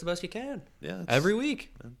defense the best you can. Yeah. Every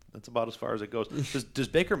week. That's about as far as it goes. Does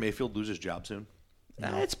Baker Mayfield lose his job soon?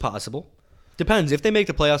 It's possible. Depends. If they make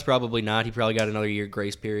the playoffs, probably not. He probably got another year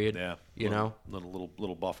grace period. Yeah. You know?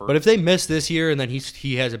 Little buffer. But if they miss this year and then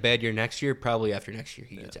he has a bad year next year, probably after next year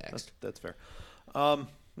he gets axed. That's fair.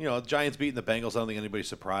 Giants beating the Bengals. I don't think anybody's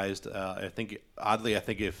surprised. I think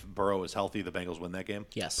if Burrow is healthy, the Bengals win that game.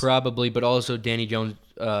 Yes. Probably, but also Danny Jones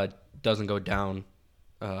doesn't go down.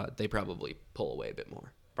 They probably pull away a bit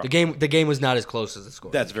more. Probably. The game was not as close as the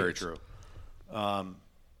score. That's very true.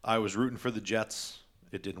 I was rooting for the Jets.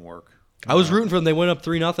 It didn't work. I was rooting for them. They went up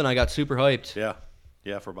 3-0. I got super hyped.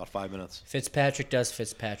 Yeah, for about 5 minutes. Fitzpatrick does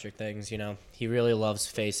Fitzpatrick things, He really loves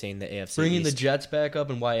facing the AFC Bringing the East. Jets back up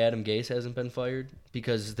and why Adam Gase hasn't been fired?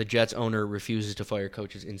 Because the Jets owner refuses to fire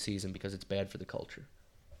coaches in season because it's bad for the culture.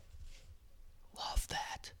 Love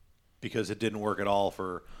that. Because it didn't work at all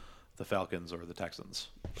for the Falcons or the Texans,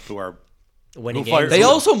 who are winning who fired- games. They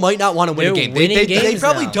also might not want to win a They're game. winning They games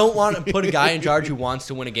probably now. don't want to put a guy in charge who wants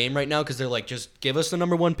to win a game right now because they're like, just give us the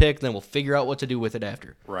number 1 pick, then we'll figure out what to do with it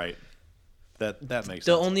after. right. That makes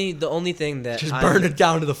The sense. only thing that Just burn it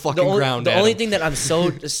down to the fucking ground. The only Adam. thing that I'm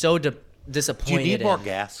so Do disappointed you need more in.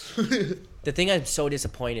 gas? The thing I'm so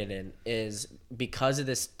disappointed in is because of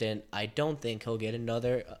this stint, I don't think he'll get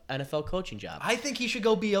another NFL coaching job. I think he should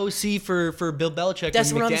go be OC for Bill Belichick.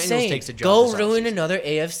 That's when what I'm McDaniels saying. Takes a job Go this ruin offseason. another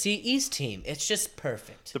AFC East team. It's just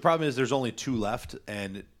perfect. The problem is there's only 2 left,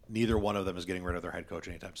 and neither one of them is getting rid of their head coach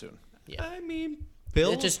anytime soon. I mean,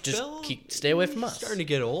 Bill. Just Bill, stay away from he's us. starting to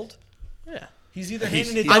get old. Yeah. He's either He's-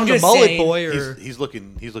 handing it I'm down to just Mullet saying- Boy or He's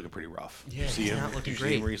looking pretty rough. Yeah, you see he's him? not looking You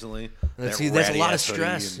see him great. recently. That's That a lot of ratty-ass hoodie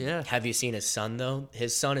stress. and- Yeah. Have you seen his son though?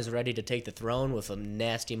 His son is ready to take the throne with a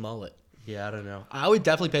nasty mullet. Yeah, I don't know. I would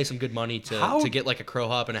definitely pay some good money How- to get like a crow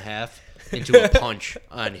hop and a half into a punch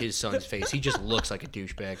on his son's face. He just looks like a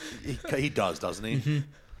douchebag. He does, doesn't he?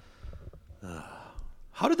 Mm-hmm.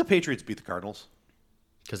 How did the Patriots beat the Cardinals?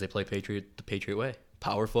 Because they play the Patriot way.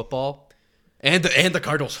 Power football. And the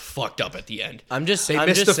Cardinals fucked up at the end. I'm just They I'm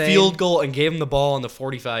missed just the saying, field goal and gave him the ball on the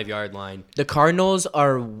 45-yard line The Cardinals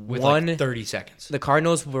are with one. like 30 seconds. The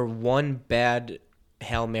Cardinals were one bad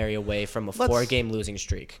Hail Mary away from a 4-game losing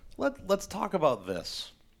streak. Let's talk about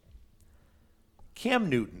this. Cam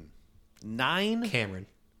Newton, 9 Cameron,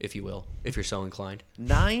 if you will, if you're so inclined.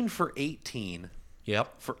 9 for 18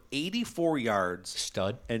 Yep. for 84 yards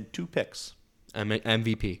Stud. and 2 picks.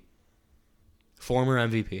 MVP. Former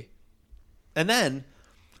MVP. And then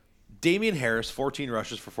Damian Harris, 14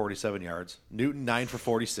 rushes for 47 yards. Newton, 9 for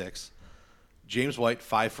 46. James White,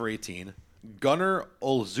 5 for 18. Gunnar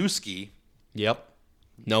Olszewski, Yep.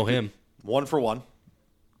 Know him. 1 for 1.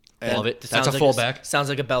 And, Love it. That's Sounds a like fullback. Sounds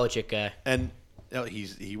like a Belichick guy. And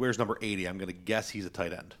he wears number 80. I'm going to guess he's a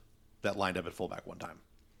tight end that lined up at fullback one time.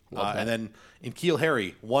 And then in Keel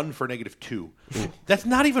Harry, 1 for -2. That's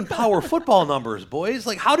not even power football numbers, boys.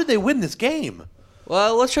 Like, how did they win this game?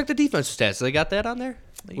 Well, let's check the defensive stats. They got that on there?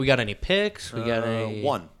 We got any picks? We got any...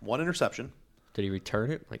 One interception. Did he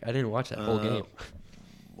return it? Like, I didn't watch that whole game.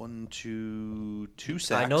 1, 2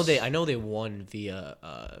 sacks. I know they won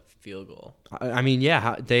via field goal. I mean,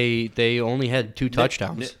 yeah, they only had 2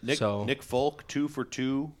 touchdowns. Nick Folk, 2 for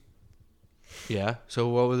 2. Yeah. So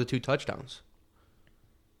what were the 2 touchdowns?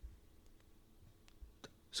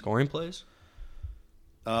 Scoring plays?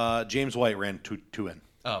 James White ran two in.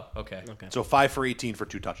 Oh, okay. So 5 for 18 for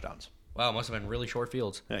 2 touchdowns. Wow, must have been really short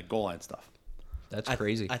fields. Yeah, goal line stuff. That's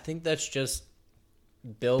crazy. I think that's just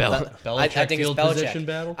Bill Belichick I think field it's Belichick. position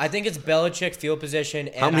battle? I think it's Belichick field position.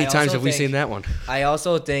 And How many I times also have we think- seen that one? I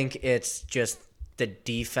also think it's just the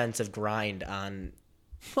defensive grind on.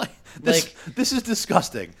 This is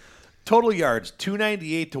disgusting. Total yards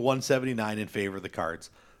 298 to 179 in favor of the Cards.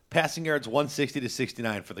 Passing yards 160 to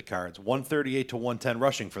 69 for the Cards. 138 to 110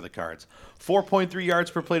 rushing for the Cards. 4.3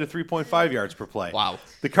 yards per play to 3.5 yards per play. Wow.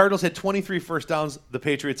 The Cardinals had 23 first downs. The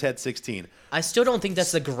Patriots had 16. I still don't think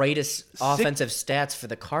that's the greatest offensive stats for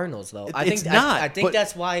the Cardinals, though. It's not, I think but-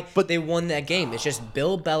 that's why they won that game. It's just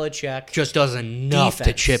Bill Belichick. Just does enough to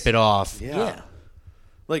Defense. chip it off. Yeah.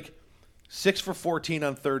 Like, 6 for 14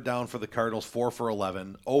 on third down for the Cardinals, 4 for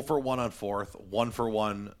 11, 0 for 1 on fourth, 1 for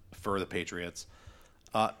 1 for the Patriots.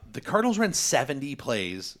 The Cardinals ran 70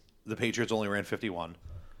 plays. The Patriots only ran 51.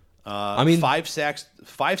 I mean, 5 sacks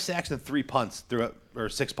and 3 punts or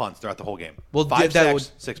 6 punts throughout the whole game. Well, 5 that sacks,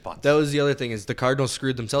 was 6 punts. That was the other thing is the Cardinals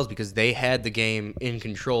screwed themselves because they had the game in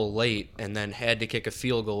control late and then had to kick a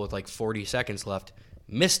field goal with like 40 seconds left.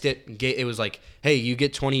 Missed it. It was like, hey, you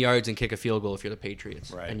get 20 yards and kick a field goal if you're the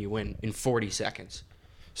Patriots, Right. and you win in 40 seconds.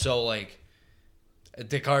 So like,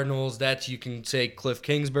 the Cardinals, that's you can say Cliff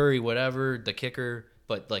Kingsbury, whatever, the kicker,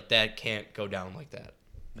 but like that can't go down like that.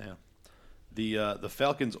 Yeah. The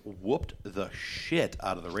Falcons whooped the shit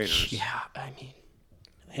out of the Raiders. Yeah, I mean,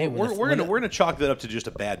 Hey, We're gonna chalk that up to just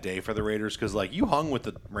a bad day for the Raiders because like you hung with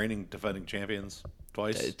the reigning defending champions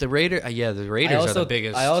twice. the Raiders are the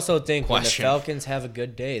biggest. I also think question. when the Falcons have a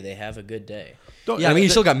good day, they have a good day. Don't- Yeah, I mean, you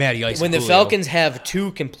still got Matty Ice. When and the Julio. Falcons have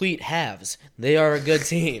 2 complete halves, they are a good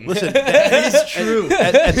team. Listen, that is true.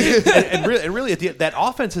 and really, that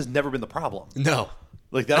offense has never been the problem. No.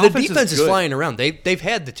 Like that The offense defense is good. flying around. They've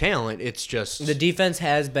had the talent. It's just The defense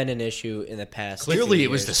has been an issue in the past. Clearly few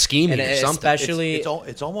it was years. the scheming And or something. especially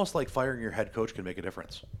It's almost like firing your head coach can make a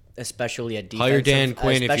difference. especially a defensive, hire Dan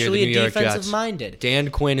Quinn if you're especially the New a York defensive Jets. minded.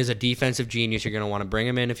 Dan Quinn is a defensive genius. You're going to want to bring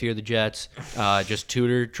him in if you're the Jets. Just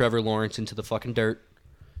tutor Trevor Lawrence into the fucking dirt.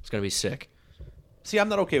 It's going to be sick. See, I'm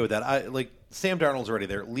not okay with that. I like Sam Darnold's already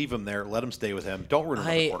there. Leave him there. Let him stay with him. Don't ruin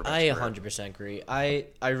another quarterback. I 100% agree. I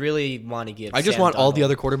really want to give. I just Sam want all the Darnold-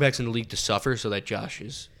 other quarterbacks in the league to suffer so that Josh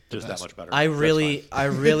is just that much better. I That's really, fine. I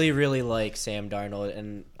really like Sam Darnold,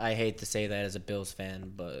 and I hate to say that as a Bills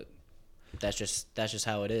fan, but that's just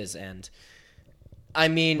how it is. And I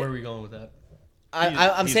mean, Where are we going with that?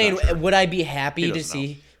 I'm he's saying, not sure. would I be He happy to doesn't know.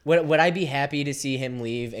 see? Would I be happy to see him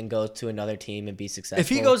leave and go to another team and be successful? If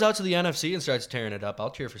he goes out to the NFC and starts tearing it up, I'll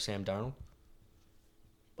cheer for Sam Darnold.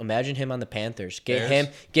 imagine him on the Panthers. Bears?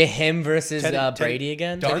 Get him versus Teddy- Brady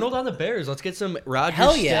again. Darnold on the Bears. Let's get some Rodgers,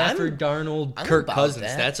 Hell yeah, Stafford, Darnold, I'm Kirk about Cousins.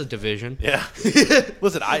 that. That's a division. Yeah.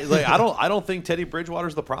 Listen, I don't think Teddy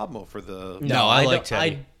Bridgewater's the problem for the. No, I like don't-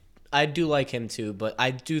 Teddy. I do like him too, but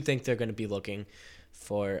I do think they're going to be looking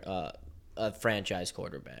for a franchise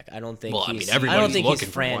quarterback. I don't think. Well, I mean, he's, everybody's I don't think looking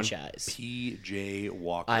he's for one. franchise. P.J.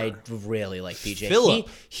 Walker. I really like PJ. Phillip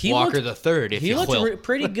He Walker looked, the third. If he you looked will.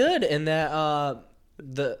 pretty good in that.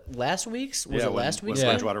 The last week's was yeah, it last when week's? Yeah.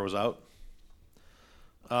 game? Bridgewater was out.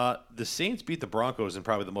 The Saints beat the Broncos in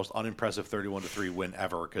probably the most unimpressive 31-3 win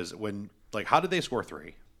ever. Because how did they score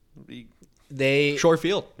 3? They Short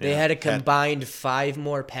field. They Yeah. had a combined 5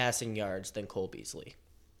 more passing yards than Cole Beasley.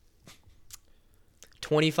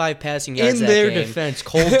 25 passing yards In that their game. defense,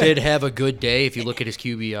 Cole did have a good day if you look at his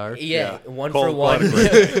QBR. Yeah, Yeah. one Cole- for one. Cole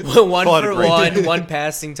had a great- one Cole had a for great one, day. one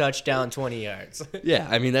passing touchdown, 20 yards. Yeah,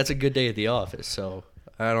 I mean, that's a good day at the office, so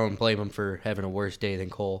I don't blame him for having a worse day than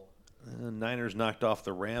Cole. Niners knocked off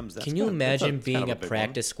the Rams. That's Can you kind of- that's imagine that's being kind a of big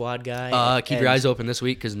practice squad guy? Keep and- your eyes open this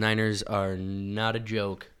week because Niners are not a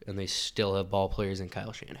joke, and they still have ball players in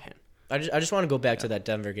Kyle Shanahan. I just want to go back to that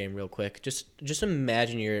Denver game real quick. Just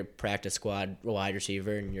imagine you're a practice squad wide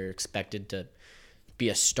receiver and you're expected to be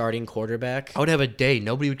a starting quarterback. I would have a day.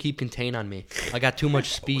 Nobody would keep contain on me. I got too much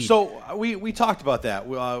speed. So we talked about that.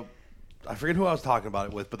 I forget who I was talking about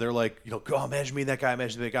it with, but they're like, go imagine me that guy,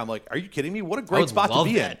 imagine me that guy. I'm like, are you kidding me? What a great would spot to love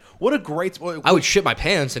be that. in. What a great spot. I would shit my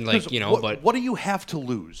pants and what do you have to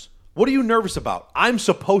lose? What are you nervous about? I'm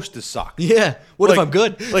supposed to suck. yeah. What if Like- I'm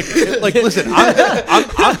good? Like listen,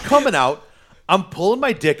 I'm coming out. I'm pulling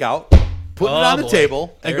my dick out, putting it on the boy.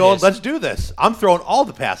 table, and There it going, is. let's do this. I'm throwing all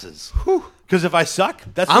the passes. Because if I suck,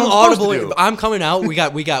 that's what I'm I'm supposed to audibling. do. I'm coming out. We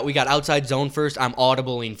got outside zone first. I'm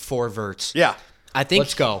audibling 4 verts. Yeah. I think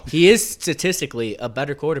Let's go. he is statistically a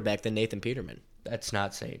better quarterback than Nathan Peterman. That's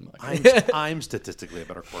not saying much. I'm statistically a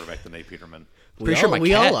better quarterback than Nate Peterman. Pretty sure my we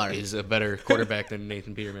cat all are. is a better quarterback than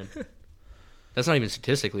Nathan Peterman. That's not even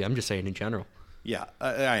statistically. I'm just saying in general. Yeah,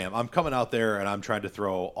 I am. I'm coming out there and I'm trying to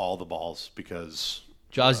throw all the balls because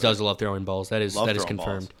Jaws does love throwing balls. That is love that is throwing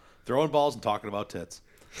confirmed. balls. Throwing balls and talking about tits.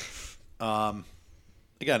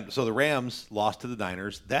 Again, so the Rams lost to the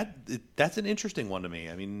Niners. That's an interesting one to me.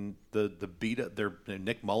 I mean, the beat their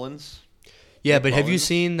Nick Mullins. Yeah, Nick but have you Mullins?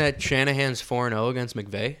 seen that Shanahan's 4-0 against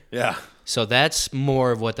McVay? Yeah. So that's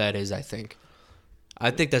more of what that is, I think.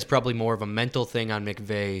 I think that's probably more of a mental thing on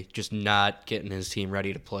McVay, just not getting his team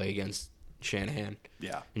ready to play against Shanahan.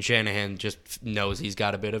 Yeah. And Shanahan just knows he's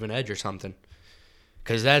got a bit of an edge or something.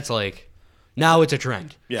 Because that's like, now it's a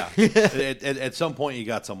trend. Yeah. at some point, you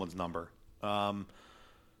got someone's number.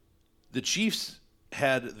 The Chiefs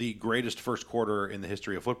had the greatest first quarter in the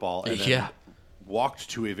history of football. And then Yeah. walked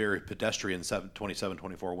to a very pedestrian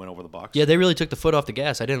 27-24 win over the Bucs. Yeah, they really took the foot off the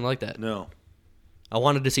gas. I didn't like that. No. I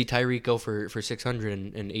wanted to see Tyreek go for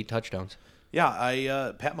 600 and 8 touchdowns.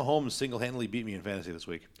 Yeah, Pat Mahomes single-handedly beat me in fantasy this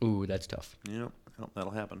week. Ooh, that's tough. Yeah,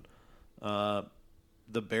 that'll happen.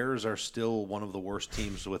 The Bears are still one of the worst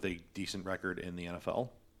teams with a decent record in the NFL.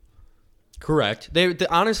 Correct.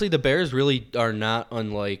 Honestly, the Bears really are not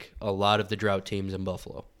unlike a lot of the drought teams in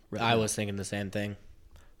Buffalo. I was thinking the same thing.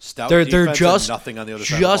 Stout They're defense just and nothing on the other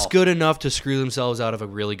side of the ball. just good enough to screw themselves out of a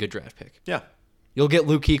really good draft pick. Yeah. You'll get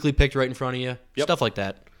Luke Kuechly picked right in front of you. Yep. Stuff like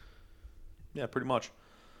that. Yeah, pretty much.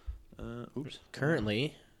 Oops.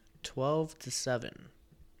 Currently, 12-7.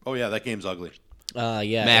 Oh, yeah, that game's ugly.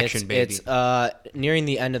 Yeah, Action, baby. It's nearing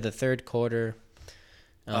the end of the third quarter.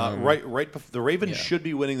 Right. The Ravens should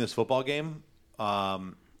be winning this football game.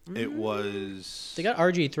 It was. They got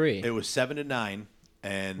RG3. It was 7-9,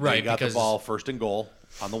 and they Right, got the because- ball first and goal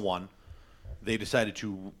on the 1. They decided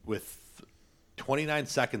to, with 29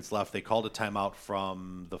 seconds left, they called a timeout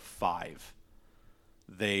from the 5.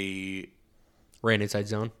 They Ran inside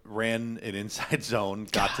zone. ran an inside zone,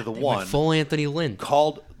 got to the They 1. went full Anthony Lynn.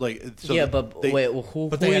 Called so yeah, they- but they- wait, who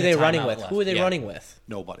But they are had a they running timeout with? left. Who are they Yeah. running with?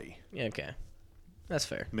 nobody. Yeah, okay, that's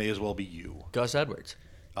fair. May as well be you. Gus Edwards.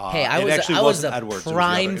 Hey, I it was actually I was wasn't a Edwards, it was the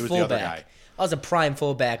prime other- it was the other fullback. guy. I was a prime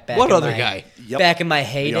fullback back. What in other my, guy? Yep. Back in my The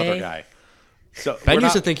heyday. other guy. So Ben we're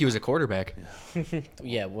used to not- think he was a quarterback.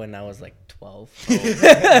 Yeah, when I was like 12,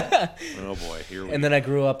 Oh boy, here we and then I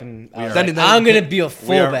grew up and I was are- like, I'm gonna be a we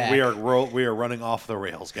fullback. we are running off the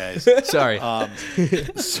rails, guys. Sorry.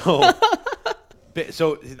 So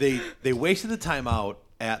they wasted the timeout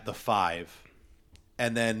at the 5,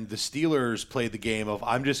 and then the Steelers played the game of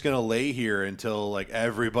I'm just gonna lay here until like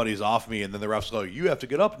everybody's off me, and then the refs go, you have to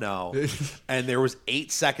get up now. And there was 8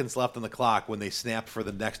 seconds left on the clock when they snapped for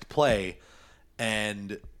the next play,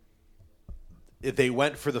 and they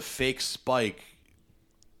went for the fake spike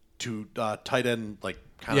to tight end, like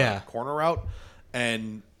kind of corner route,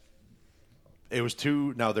 and it was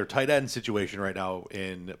now their tight end situation right now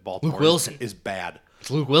in Baltimore Luke Wilson. is bad. It's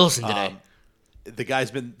Luke Wilson today. The guy's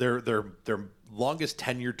been their longest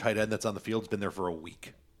tenured tight end that's on the field has been there for a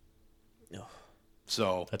week.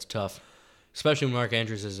 So That's tough. Especially when Mark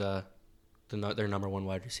Andrews is their number 1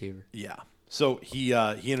 wide receiver. yeah, so he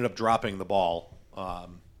ended up dropping the ball.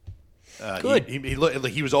 Good.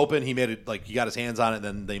 He was open. He made it he got his hands on it. And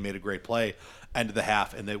then they made a great play. End of the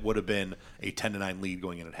half, and it would have been a 10-9 lead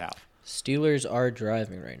going in at half. Steelers are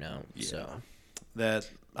driving right now, so That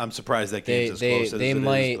I'm surprised that they game's as close as they it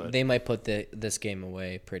might is. they might put this game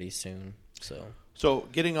away pretty soon. So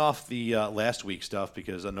getting off the last week stuff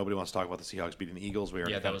because nobody wants to talk about the Seahawks beating the Eagles. We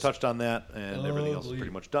already kind of touched on that, and everything else is pretty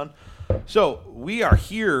much done. So we are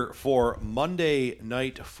here for Monday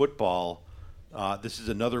Night Football. This is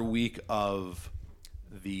another week of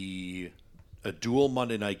a dual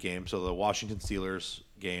Monday night game. So the Washington Steelers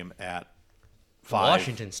game at 5.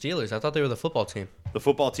 Washington Steelers. I thought they were the football team. The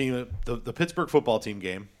football team, the Pittsburgh football team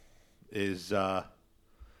game is. The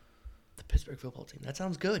Pittsburgh football team. That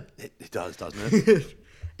sounds good. It does, doesn't it?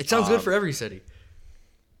 It sounds good for every city.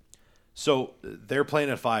 So they're playing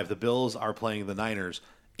at 5. The Bills are playing the Niners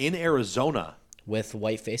in Arizona with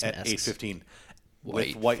white face at masks. 8:15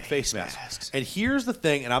 with white face masks. And here's the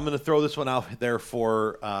thing, and I'm going to throw this one out there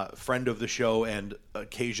for friend of the show and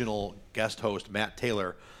occasional guest host Matt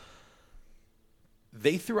Taylor.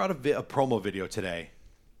 They threw out a promo video today,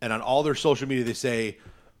 and on all their social media they say,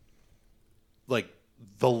 like,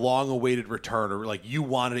 the long-awaited return, or like, you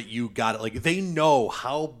wanted it, you got it. Like, they know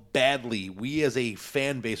how badly we as a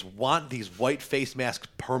fan base want these white face masks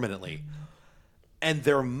permanently, and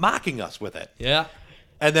they're mocking us with it. Yeah.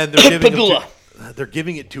 And then they're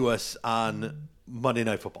giving it to us on Monday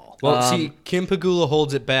Night Football. Well, see, Kim Pagula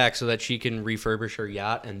holds it back so that she can refurbish her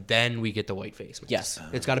yacht, and then we get the white face mask. Yes.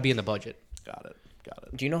 It's got to be in the budget. Got it.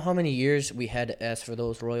 Do you know how many years we had to ask for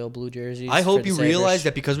those royal blue jerseys? I hope for the you Sabres? realize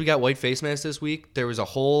that because we got white face masks this week, there was a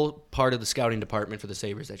whole part of the scouting department for the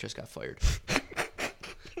Sabres that just got fired.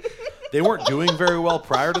 They weren't doing very well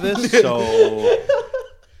prior to this, so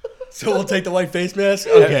So we'll take the white face mask?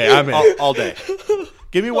 Okay, I'm in. all day.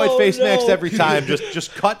 Give me white face masks every time.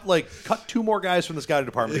 Just cut 2 more guys from the scouting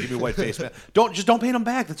department to give me white face masks. Don't paint them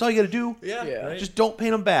back. That's all you got to do. Yeah. Right. Just don't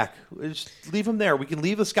paint them back. Just leave them there. We can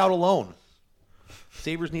leave the scout alone.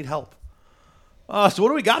 Sabres need help. So what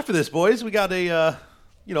do we got for this, boys? We got a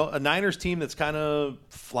Niners team that's kind of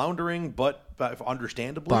floundering, but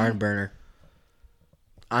understandably barn burner.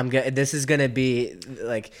 This is gonna be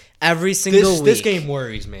like every single week. This game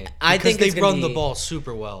worries me. I think they it's gonna run the be- ball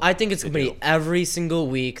super well. I think it's gonna be every single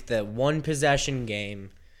week the one possession game.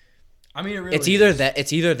 I mean, it really It's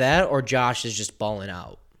either that or Josh is just balling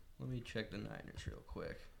out. Let me check the Niners real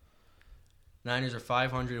quick. Niners are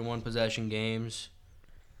 501 possession games,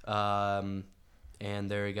 and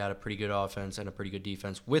they got a pretty good offense and a pretty good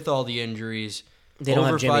defense with all the injuries. They don't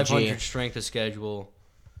over have Jimmy 500 G. strength of schedule.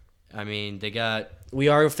 I mean, they got We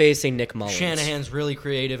are facing Nick Mullins. Shanahan's really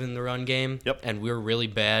creative in the run game. Yep. And we're really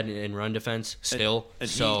bad in run defense still.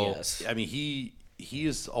 Yes. I mean, he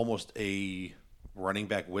is almost a running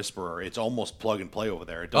back whisperer. It's almost plug and play over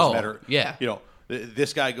there. It doesn't matter. Yeah. You know,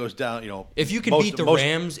 this guy goes down. You know, If you can beat the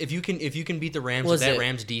Rams, if you can beat the Rams with that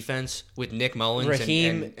Rams defense with Nick Mullins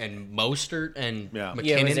Raheem- and Mostert and Yeah.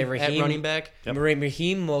 McKinnon was it at Raheem? running back.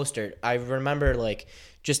 Raheem Mostert. I remember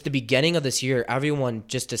just the beginning of this year, everyone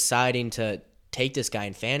just deciding to take this guy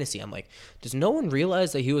in fantasy. I'm like, does no one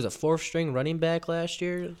realize that he was a 4th string running back last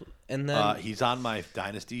year? And then he's on my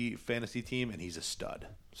dynasty fantasy team, and he's a stud.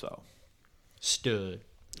 So Stud.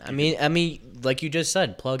 I mean, like you just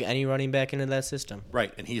said, plug any running back into that system.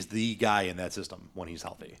 right, and he's the guy in that system when he's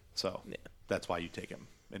healthy. So that's why you take him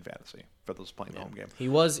in fantasy for those playing the home game. He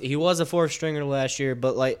was a 4th stringer last year,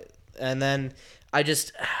 but and then I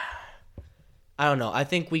don't know. I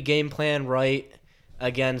think we game plan right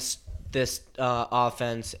against this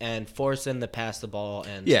offense and force him to pass the ball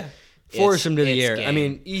and Force him to the it's air. game. I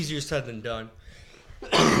mean, easier said than done.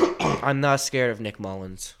 I'm not scared of Nick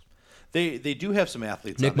Mullins. They do have some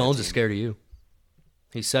athletes. Nick on that Mullins is team. scared of you.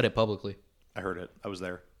 He said it publicly. I heard it. I was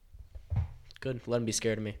there. Good. Let him be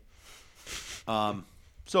scared of me.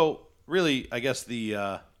 So really, I guess the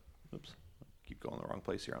oops, keep going the wrong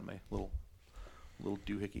place here on my little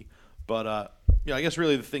doohickey. But I guess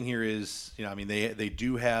really the thing here is, I mean, they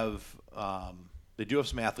do have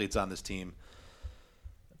some athletes on this team.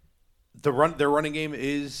 Their running game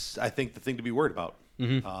is, I think, the thing to be worried about.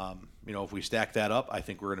 If we stack that up, I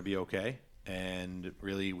think we're going to be okay. And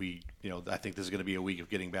really, I think this is going to be a week of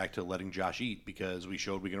getting back to letting Josh eat because we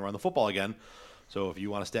showed we can run the football again. So if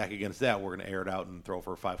you want to stack against that, we're going to air it out and throw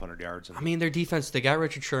for 500 yards. I mean, their defense, they got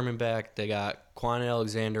Richard Sherman back. They got Quan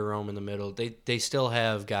Alexander-Rome in the middle. They still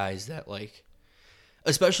have guys that,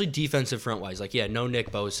 especially defensive front-wise. No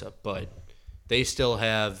Nick Bosa, but they still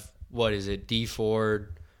have, D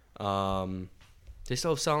Ford. They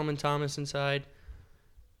still have Solomon Thomas inside.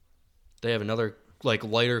 They have another,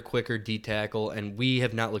 lighter, quicker D tackle, and we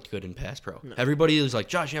have not looked good in pass pro. No. Everybody is like,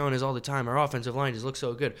 Josh Allen is all the time. Our offensive line just looks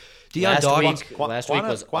so good. Last week was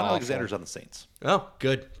Quan awful. Alexander's on the Saints. Oh,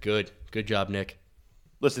 good job, Nick.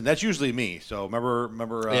 Listen, that's usually me. So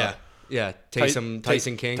remember. Tyson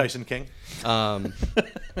King. Tyson King.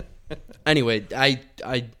 Anyway,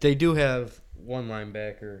 they do have one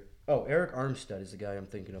linebacker. Oh, Eric Armstead is the guy I'm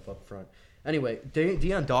thinking of up front. Anyway,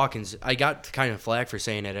 Deion Dawkins, I got kind of flack for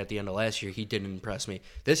saying it at the end of last year. He didn't impress me.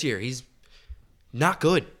 This year, he's not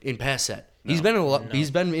good in pass set. He's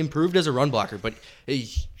been improved as a run blocker, but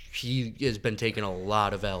he has been taking a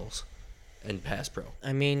lot of L's in pass pro.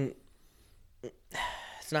 I mean,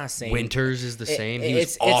 it's not saying Winters is the same. He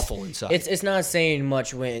was awful inside. It's not saying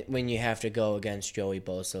much when you have to go against Joey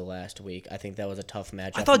Bosa last week. I think that was a tough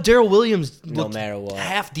matchup. I thought Darrell Williams looked matter what.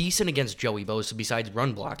 half decent against Joey Bosa besides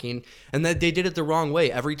run blocking, and that they did it the wrong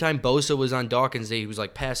way. Every time Bosa was on Dawkins, he was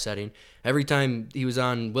pass setting. Every time he was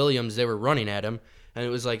on Williams, they were running at him, and it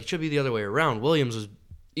was it should be the other way around. Williams was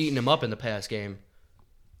eating him up in the pass game.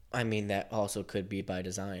 I mean, that also could be by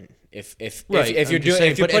design. If Right, you're I'm just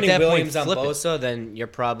saying, if you're but at putting that point, Williams on flip it. Bosa, then you're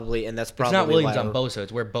probably It's probably not Williams why on we're- Bosa.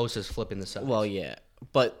 It's where Bosa's flipping the side. Well, yeah,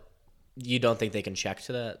 but you don't think they can check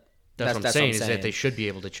to that? That's what I'm saying. Is that they should be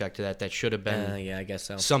able to check to that. That should have been Yeah, I guess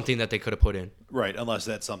so. something that they could have put in. Right, unless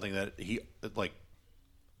that's something that he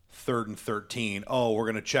 3rd and 13. Oh, we're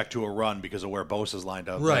going to check to a run because of where Bosa's lined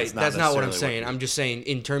up. Right, that's not what I'm necessarily saying. I'm just saying,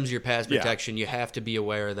 in terms of your pass Yeah. protection, you have to be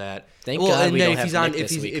aware of that. Thank God and we then don't if have he's on, Nick if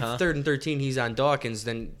this he's week, if huh? 3rd and 13, he's on Dawkins,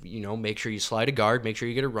 then make sure you slide a guard, make sure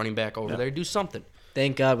you get a running back over there, do something.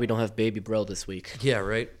 Thank God we don't have Baby Bro this week. Yeah,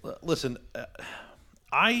 right. Listen,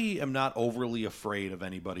 I am not overly afraid of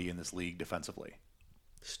anybody in this league defensively.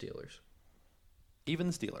 Steelers. Even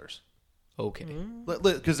the Steelers. Okay.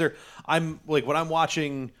 Because I'm when I'm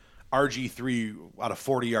watching RG3 out of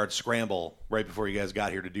 40-yard scramble right before you guys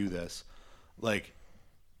got here to do this,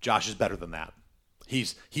 Josh is better than that.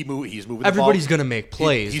 He's moving the ball. Everybody's gonna make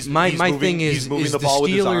plays. He's My moving- thing he's is moving is the ball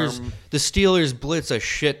with his arm. The Steelers blitz a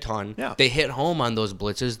shit ton. Yeah. They hit home on those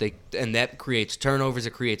blitzes. And that creates turnovers.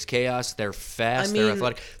 It creates chaos. They're fast. They're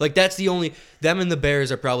athletic. That's the only. Them and the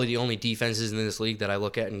Bears are probably the only defenses in this league that I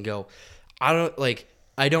look at and go,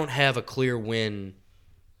 I don't have a clear win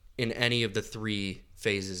in any of the three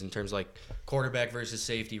phases in terms of quarterback versus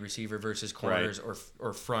safety, receiver versus corners,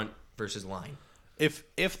 or front versus line.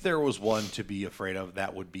 if there was one to be afraid of,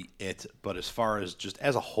 that would be it. But as far as just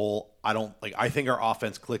as a whole, I don't like. I think our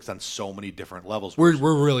offense clicks on so many different levels. We're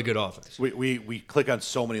really good offense. We click on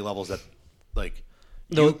so many levels that like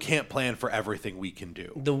you can't plan for everything we can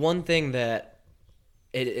do. The one thing that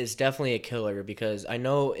it is definitely a killer, because I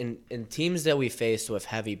know in teams that we faced with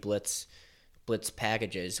heavy blitz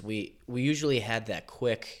packages, we usually had that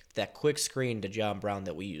quick screen to John Brown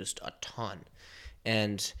that we used a ton,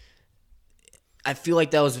 and I feel like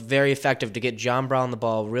that was very effective to get John Brown the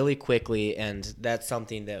ball really quickly, and that's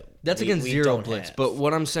something that's against we zero don't blitz. have. But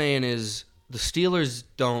what I'm saying is the Steelers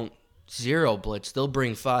don't zero blitz. They'll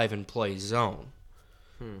bring 5 and play zone.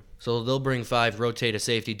 So they'll bring 5, rotate a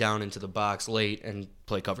safety down into the box late, and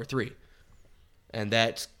play cover 3. And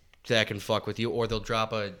that can fuck with you. Or they'll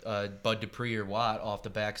drop a Bud Dupree or Watt off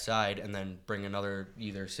the backside and then bring another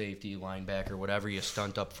either safety, linebacker, whatever you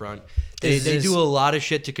stunt up front. They do a lot of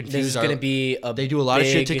shit to confuse. This is going to be They do a lot of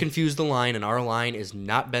shit to confuse the line, and our line has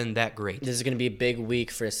not been that great. This is going to be a big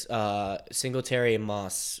week for Singletary and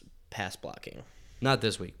Moss pass blocking. Not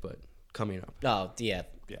this week, but coming up. Oh, yeah.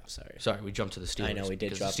 Yeah. Sorry, we jumped to the Steelers. I know, we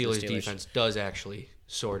did because drop the to the Steelers Steelers. defense does actually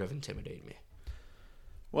sort of intimidate me.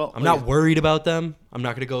 Well, I'm not worried about them. I'm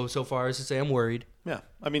not going to go so far as to say I'm worried. Yeah,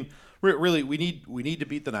 I mean, really, we need to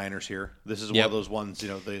beat the Niners here. This is one of those ones.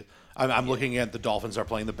 I'm looking at the Dolphins are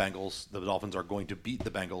playing the Bengals. The Dolphins are going to beat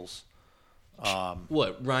the Bengals.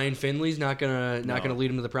 What, Ryan Finley's not gonna lead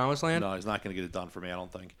him to the promised land? No, he's not going to get it done for me, I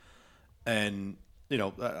don't think. And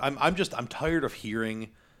I'm tired of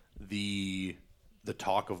hearing the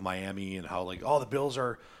talk of Miami and how the Bills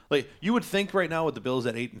are you would think right now with the Bills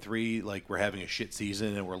at 8-3, we're having a shit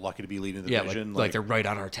season and we're lucky to be leading the division. Like they're right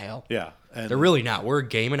on our tail. Yeah, and They're really not. We're a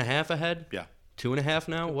game and a half ahead. Yeah, 2.5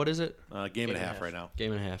 now. What is it? Game and a half right now.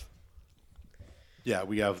 Game and a half. Yeah,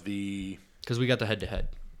 we have because we got the head-to-head.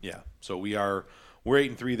 Yeah, so we're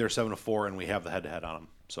 8-3, they're 7-4, and we have the head-to-head on them.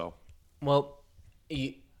 So, well,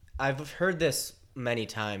 I've heard this many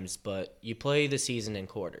times, but you play the season in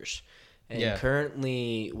quarters. And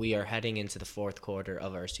currently, we are heading into the fourth quarter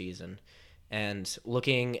of our season. And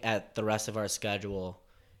looking at the rest of our schedule,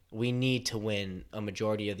 we need to win a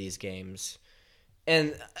majority of these games.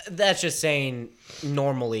 And that's just saying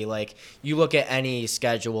normally, you look at any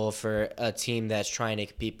schedule for a team that's trying to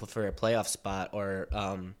compete for a playoff spot or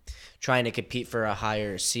trying to compete for a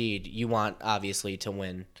higher seed, you want, obviously, to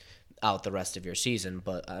win out the rest of your season.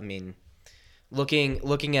 But, I mean,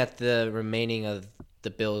 looking at the remaining of the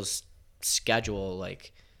Bills' schedule,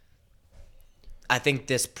 I think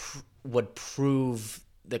this would prove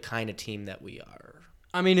the kind of team that we are.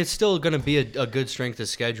 I mean, it's still going to be a good strength of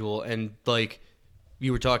schedule, and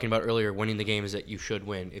you were talking about earlier, winning the games that you should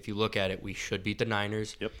win. If you look at it, we should beat the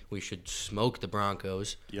Niners. Yep. We should smoke the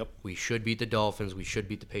Broncos. Yep. We should beat the Dolphins. We should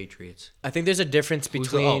beat the Patriots. I think there's a difference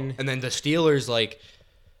between... and then the Steelers,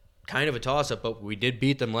 kind of a toss-up, but we did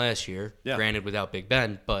beat them last year. Yeah. Granted, without Big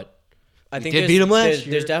Ben, but I think did beat them last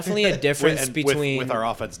year. There's definitely a difference between... With our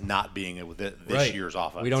offense not being this year's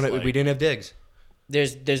offense. We didn't have Diggs.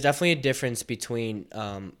 There's definitely a difference between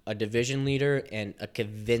a division leader and a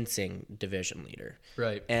convincing division leader.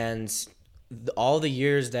 Right. And all the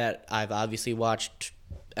years that I've obviously watched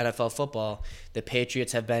NFL football, the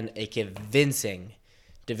Patriots have been a convincing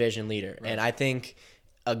division leader. Right. And I think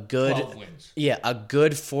a good 12 wins. Yeah, a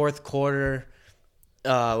good fourth quarter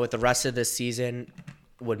with the rest of the season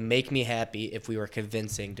would make me happy if we were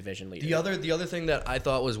convincing division leader. The other thing that I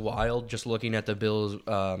thought was wild, just looking at the Bills'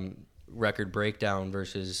 record breakdown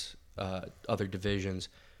versus other divisions,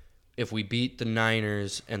 if we beat the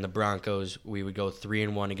Niners and the Broncos, we would go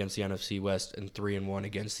 3-1 against the NFC West and 3-1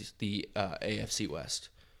 against the AFC West,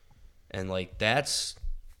 and that's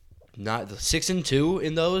not the 6-2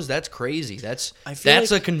 in those. That's crazy. That's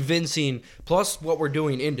a convincing. Plus what we're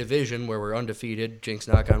doing in division where we're undefeated. Jinx,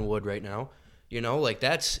 knock on wood right now.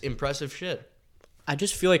 That's impressive shit. I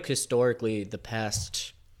just feel like historically the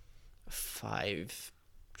past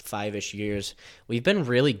five-ish years, we've been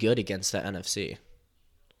really good against the NFC.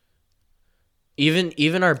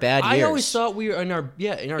 Even our bad years. I always thought we were in our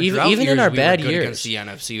drought even years, in our we bad were good years against the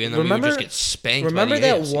NFC, and then we would just get spanked. Remember by the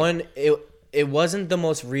that AFC. one? It wasn't the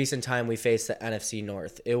most recent time we faced the NFC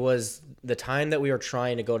North. It was the time that we were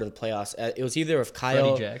trying to go to the playoffs. It was either with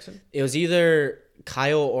Kyle Freddie Jackson? It was either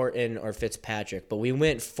Kyle Orton or Fitzpatrick, but we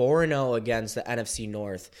went 4-0 against the NFC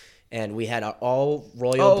North. And we had all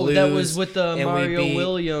Royal Blues. Oh, that was with the and Mario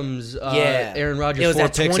Williams, yeah, Aaron it Rodgers, was 4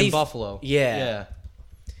 that picks 20 in Buffalo. Yeah.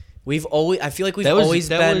 I feel like we've always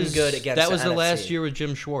been good against That was the NFC. last year with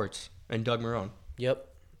Jim Schwartz and Doug Marrone. Yep.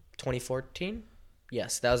 2014?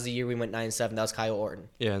 Yes, that was the year we went 9-7. That was Kyle Orton.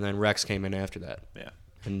 Yeah, and then Rex came in after that. Yeah.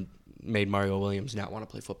 and made Mario Williams not want to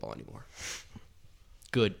play football anymore.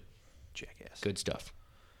 Good Jackass. good stuff.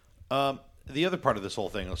 The other part of this whole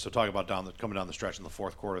thing, so talking about coming down the stretch in the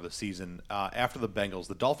fourth quarter of the season, after the Bengals,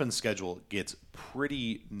 the Dolphins' schedule gets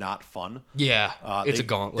pretty not fun. Yeah, it's a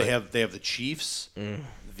gauntlet. They have the Chiefs,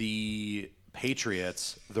 the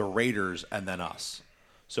Patriots, the Raiders, and then us.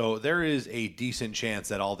 So there is a decent chance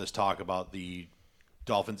that all this talk about the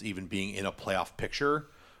Dolphins even being in a playoff picture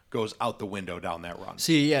goes out the window down that run.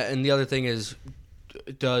 See, yeah, and the other thing is,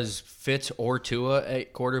 does Fitz or Tua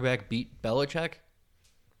at quarterback beat Belichick?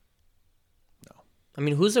 I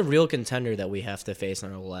mean, who's a real contender that we have to face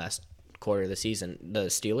in our last quarter of the season? The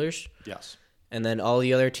Steelers? Yes. And then all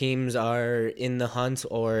the other teams are in the hunt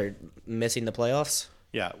or missing the playoffs?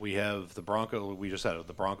 Yeah, we have the Broncos. We just said it.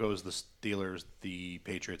 The Broncos, the Steelers, the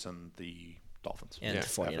Patriots, and the Dolphins. And the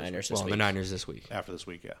 49ers this Well, week. the Niners this week. After this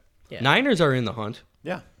week, yeah. Yeah. Niners are in the hunt,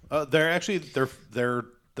 Yeah. They're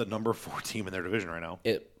the number 4 team in their division right now.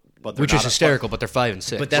 But they're which is not hysterical, but they're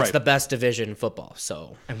 5-6. But that's Right. the best division in football,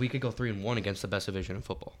 so. And we could go 3-1 against the best division in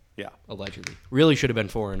football. Yeah. Allegedly. Really should have been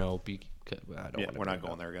 4-0. I don't Yeah, wanna we're bring not it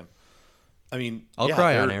going up. there again. I mean, I'll yeah,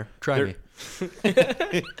 cry on they're- air. Try they're-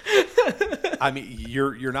 me. I mean,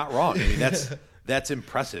 you're not wrong. I mean, that's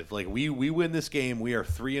impressive. Like we win this game, we are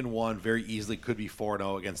 3-1, very easily could be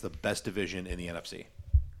 4-0 against the best division in the NFC.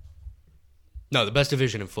 No, the best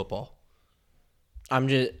division in football.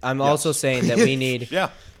 I'm also saying that we need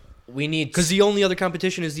Yeah. Because the only other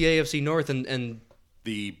competition is the AFC North and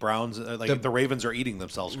The Browns, the Ravens are eating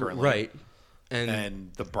themselves currently. right.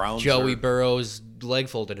 And the Browns Joey are, Burrow's leg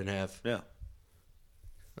folded in half. Yeah.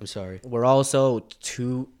 I'm sorry. we're also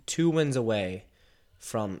two wins away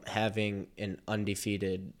from having an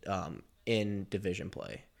undefeated in division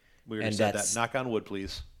play. We already And said that's- that. Knock on wood,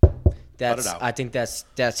 please. That's out. I think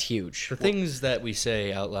that's huge. The things that we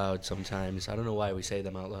say out loud sometimes, I don't know why we say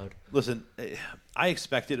them out loud. Listen, I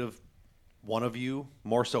expected of one of you,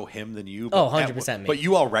 more so him than you. Oh, 100% me. But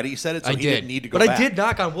you already said it, so I he did. didn't need to go but back. I did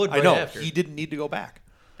knock on wood right I know. after. He didn't need to go back.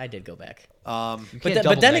 I did go back. can't But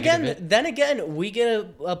double then negative again, it. we get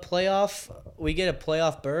a playoff. We get a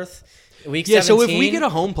playoff berth. Week Yeah, 17, so if we get a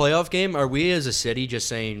home playoff game, are we as a city just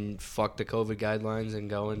saying fuck the COVID guidelines and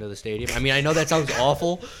go into the stadium? I mean, I know that sounds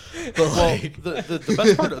awful, but like,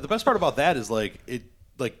 The best part about that is like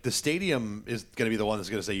the stadium is going to be the one that's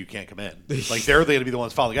going to say you can't come in. Like they're going to be the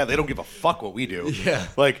ones following the guy. They don't give a fuck what we do. Yeah.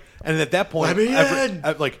 Like, and at that point, Let me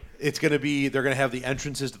in. like it's going to be they're going to have the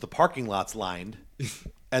entrances to the parking lots lined,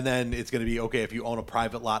 and then it's going to be okay if you own a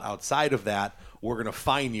private lot outside of that, we're going to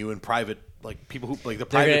fine you in private. Like people who like the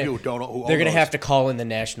private people who don't who They're own gonna those. have to call in the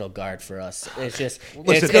National Guard for us. It's just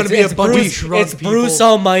Listen, it's gonna be a bunch of Bruce, shrunk it's Bruce people.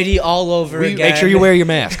 Almighty all over again. make sure you wear your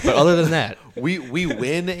mask. But other than that, we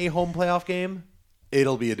win a home playoff game,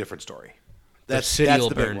 it'll be a different story. the city that's will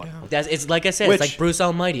the big burn one. down. It's like I said, Which- it's like Bruce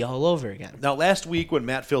Almighty all over again. Now, last week when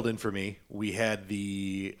Matt filled in for me, we had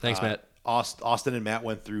the Thanks, Matt. Austin and Matt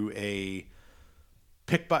went through a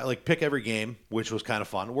pick every game, which was kind of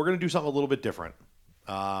fun. We're going to do something a little bit different.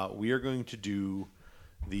 We are going to do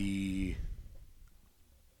the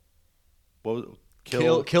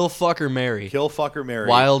Kill fuck or marry. kill fuck or marry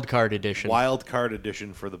Wild card edition. wild card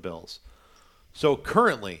edition for the Bills. So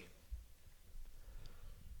currently,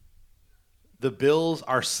 the Bills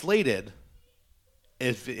are slated.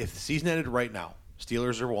 If the season ended right now,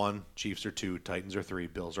 Steelers are 1, Chiefs are 2, Titans are 3,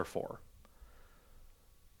 Bills are 4.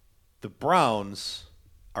 The Browns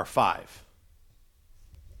are 5.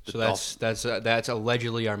 So that's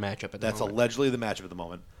allegedly our matchup at the That's moment. allegedly the matchup at the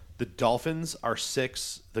moment. The Dolphins are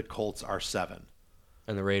 6. The Colts are 7.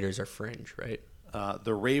 And the Raiders are fringe, right?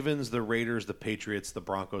 The Ravens, the Raiders, the Patriots, the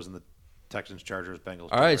Broncos, and the Texans, Chargers, Bengals.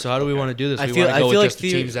 All right, so how do we want to do this? I We feel- want I to go feel with like just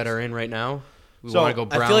the teams that are in right now? We So, want to go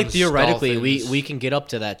Browns, I feel like theoretically Dolphins. we can get up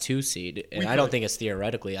to that 2 seed, and I don't think it's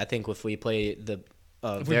theoretically. I think if we play the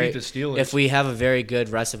we beat the Steelers. if we have a very good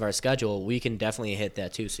rest of our schedule, we can definitely hit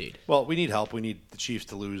that 2 seed. Well, we need help. We need the Chiefs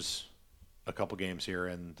to lose a couple games here,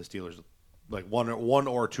 and the Steelers, like one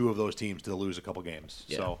or two of those teams to lose a couple games.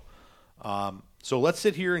 Yeah. So let's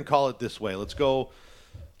sit here and call it this way. Let's go.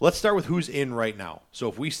 Let's start with who's in right now. So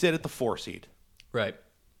if we sit at the 4 seed, Right.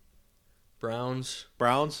 Browns,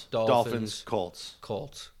 Browns, Dolphins, Colts.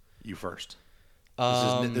 Colts. You first.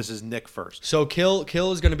 Um, This is Nick first. So Kill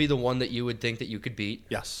is going to be the one that you would think that you could beat.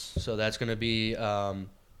 Yes. So that's going to be. I'm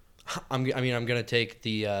going to take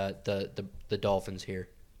the Dolphins here.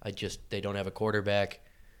 They don't have a quarterback,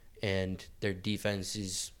 and their defense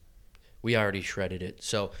is. We already shredded it.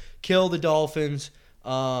 So Kill the Dolphins.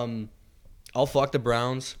 I'll fuck the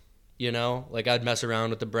Browns. You know, like I'd mess around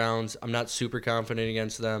with the Browns. I'm not super confident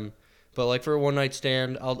against them, but like for a one night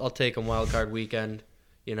stand, I'll take them wild card weekend.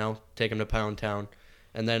 take them to Pound Town,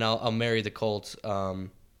 and then I'll marry the Colts. I'll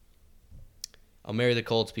marry the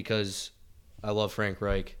Colts because I love Frank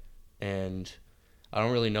Reich, and I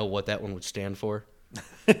don't really know what that one would stand for.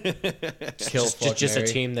 Just a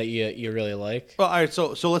team that you really like. Well, all right.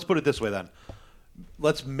 So let's put it this way then.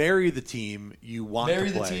 Let's marry the team you want to play.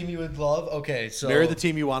 Marry the team you would love. Okay, so Marry the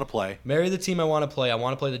team you want to play. Marry the team I want to play. I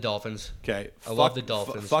want to play the Dolphins. Okay. I love the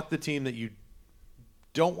Dolphins. Fuck the team that you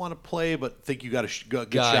don't want to play but think you got a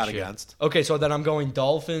good shot against. Okay, so then I'm going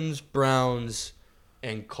Dolphins, Browns,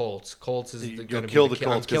 and Colts. Colts is going to be kill the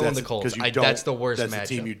Colts. I'm killing the Colts. That's the worst matchup. That's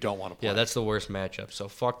the team you don't want to play. Yeah, that's the worst matchup. So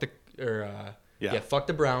fuck the fuck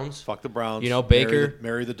the Browns. Fuck the Browns. Baker.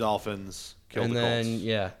 Marry the Dolphins. Kill and the Colts. And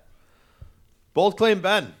then Bold claim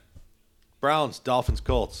Ben. Browns, Dolphins,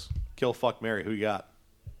 Colts. Kill, fuck, marry. Who you got?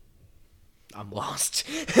 I'm lost.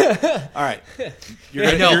 All right.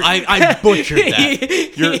 I butchered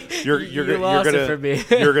that.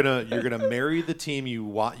 You're gonna marry the team you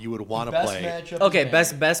would want to play. Okay,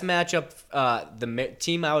 best matchup.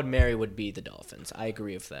 Team I would marry would be the Dolphins. I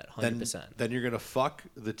agree with that 100%. Then you're gonna fuck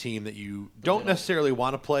the team that you don't necessarily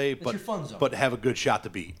want to play, your fun zone. but have a good shot to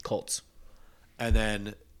beat. Colts. And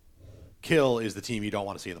then kill is the team you don't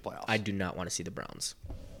want to see in the playoffs. I do not want to see the Browns.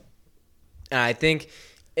 And I think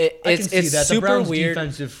it's that. super the Browns' weird.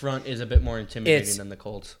 Defensive front is a bit more intimidating than the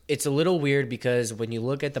Colts. It's a little weird because when you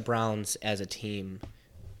look at the Browns as a team,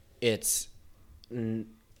 it's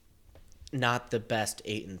not the best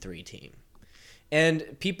 8-3 team.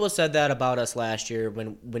 And people said that about us last year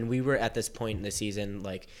when we were at this point in the season,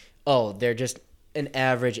 like, oh, they're just an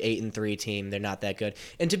average 8-3 team. They're not that good.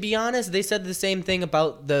 And to be honest, they said the same thing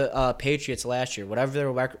about the Patriots last year. Whatever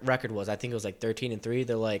their record was, I think it was like 13-3.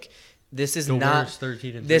 They're like, this is not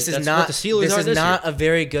 13-3. This is That's not what the Steelers this are is this not year. a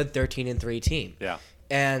very good 13-3 team. Yeah.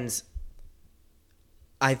 And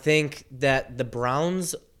I think that the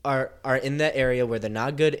Browns are in that area where they're not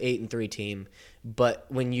a good 8-3 team, but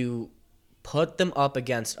when you put them up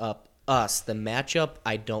against us, the matchup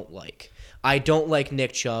I don't like. I don't like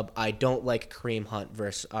Nick Chubb. I don't like Kareem Hunt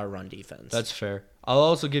versus our run defense. That's fair. I'll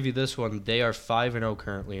also give you this one. They are 5-0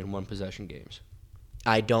 currently in one possession games.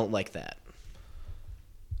 I don't like that.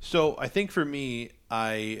 So I think for me,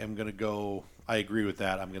 I agree with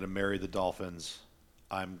that. I'm going to marry the Dolphins.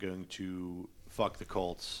 I'm going to fuck the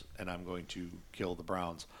Colts, and I'm going to kill the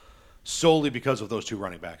Browns. Solely because of those two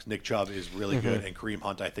running backs. Nick Chubb is really good, and Kareem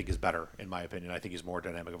Hunt, I think, is better, in my opinion. I think he's more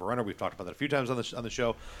dynamic of a runner. We've talked about that a few times on the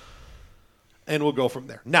show. And we'll go from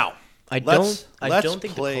there. Now, I don't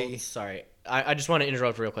think play. the Colts. Sorry, I just want to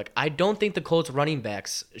interrupt real quick. I don't think the Colts running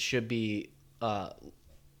backs should be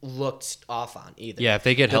looked off on either. Yeah, if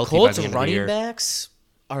they get the healthy Colts by the end of the running year. backs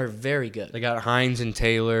are very good. They got Hines and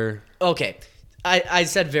Taylor. Okay, I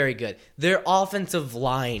said very good. Their offensive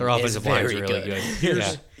line Their offensive line is very really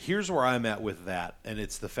good. Here's where I'm at with that, and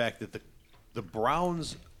it's the fact that the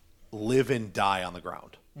Browns live and die on the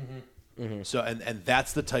ground. So and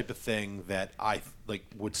that's the type of thing that I like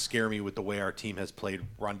would scare me with the way our team has played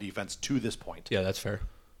run defense to this point. Yeah, that's fair.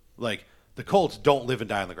 Like the Colts don't live and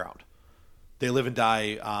die on the ground; they live and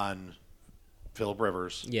die on Phillip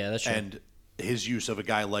Rivers. Yeah, that's true. And his use of a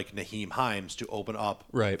guy like Naheem Hines to open up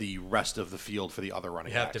the rest of the field for the other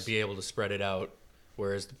running You have backs. to be able to spread it out,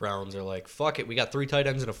 whereas the Browns are like, fuck it, we got 3 tight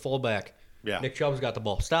ends and a fullback. Yeah. Nick Chubb's got the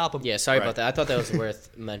ball. Stop him. Yeah, sorry Right. about that. I thought that was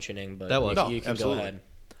worth mentioning, but That was. you can absolutely. go ahead.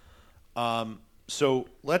 So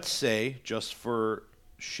let's say, just for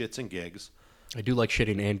shits and gigs, I do like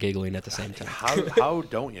shitting and giggling at the same time. how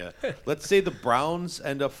don't you? Let's say the Browns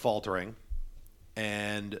end up faltering,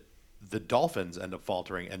 and the Dolphins end up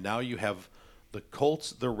faltering, and now you have the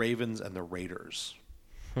Colts, the Ravens, and the Raiders.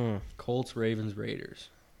 Colts, Ravens, Raiders.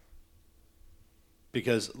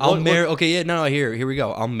 Because Here we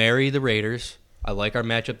go. I'll marry the Raiders. I like our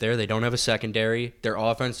matchup there. They don't have a secondary. Their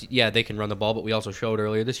offense, yeah, they can run the ball, but we also showed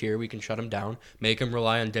earlier this year we can shut them down, make them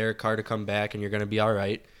rely on Derek Carr to come back, and you're going to be all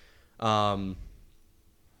right. I'll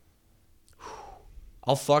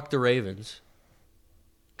fuck the Ravens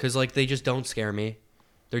because they just don't scare me.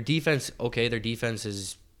 Their defense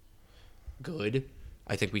is good.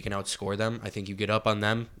 I think we can outscore them. I think you get up on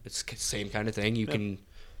them. It's the same kind of thing. You can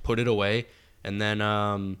put it away, and then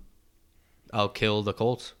I'll kill the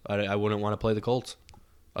Colts. I wouldn't want to play the Colts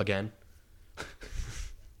again.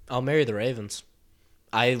 I'll marry the Ravens.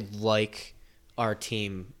 I like our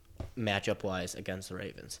team matchup-wise against the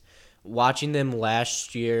Ravens. Watching them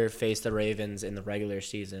last year face the Ravens in the regular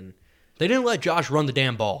season, They didn't let Josh run the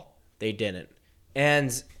damn ball. they didn't.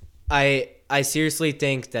 And I seriously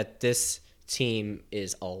think that this team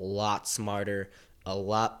is a lot smarter, a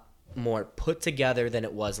lot more put together than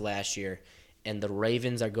it was last year. and the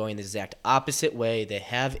Ravens are going the exact opposite way. They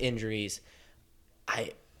have injuries.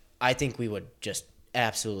 I think we would just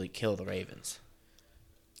absolutely kill the Ravens.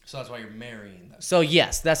 So that's why you're marrying them. So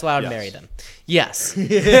yes, that's why I would Yes. marry them. Yes.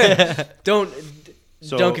 don't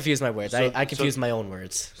confuse my words. I confuse my own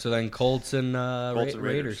words. So then Colts and, Colts and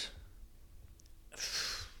Raiders.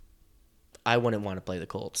 I wouldn't want to play the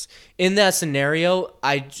Colts. In that scenario,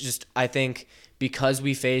 I think because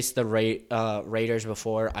we faced the Raiders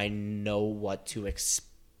before, I know what to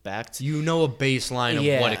expect. You know a baseline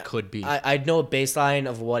of what it could be. I know a baseline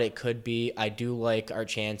of what it could be. I do like our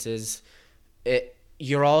chances.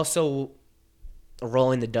 You're also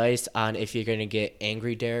rolling the dice on if you're going to get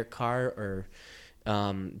angry Derek Carr or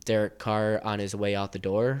Derek Carr on his way out the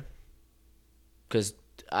door. Because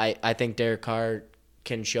I think Derek Carr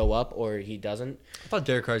can show up or he doesn't. I thought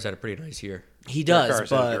Derek Carr's had a pretty nice year. He Derek does, Carr's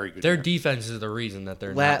had a but very good Their year. defense is the reason that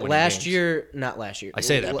they're not winning last games. year, not last year. I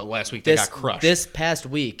say that, but last week they got crushed. This past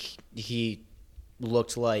week, he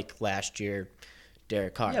looked like last year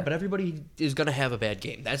Derek Carr. Yeah, but everybody is going to have a bad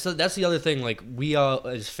game. That's the other thing. Like, we all,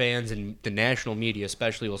 as fans and the national media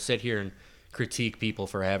especially, will sit here and critique people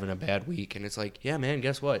for having a bad week. And it's like, yeah, man,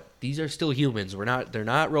 guess what? These are still humans. They're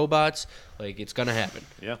not robots. Like, it's going to happen.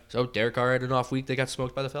 Yeah. So Derek Carr had an off week. They got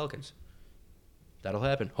smoked by the Falcons. That'll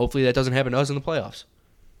happen. Hopefully that doesn't happen to us in the playoffs.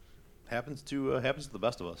 Happens to the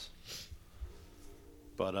best of us.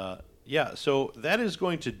 But yeah, so that is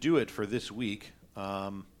going to do it for this week.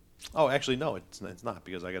 Actually, no, it's not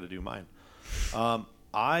because I got to do mine.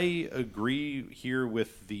 I agree here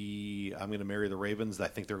with I'm going to marry the Ravens. I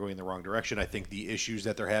think they're going in the wrong direction. I think the issues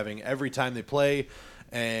that they're having every time they play,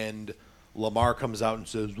 and Lamar comes out and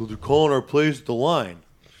says, "Well, they're calling our plays at the line."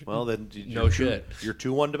 Well, then you're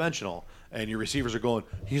too one-dimensional, and your receivers are going,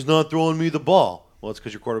 "He's not throwing me the ball." Well, it's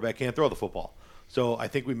because your quarterback can't throw the football. So I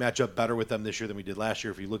think we match up better with them this year than we did last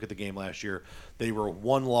year. If you look at the game last year, they were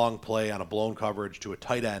one long play on a blown coverage to a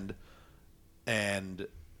tight end, and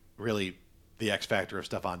really the X factor of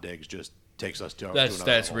Stephon Diggs just takes us to another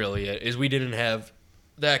That's level. really it. Is we didn't have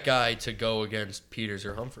that guy to go against Peters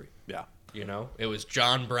or Humphrey. Yeah. You know, it was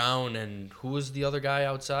John Brown and who was the other guy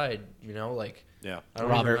outside? You know, like Yeah. I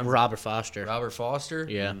don't even remember. Robert Foster. Robert Foster.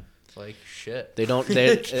 Yeah. Like shit. They don't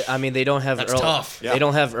have That's Earl. tough. They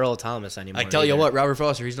don't have Earl Thomas anymore. I tell you either. what, Robert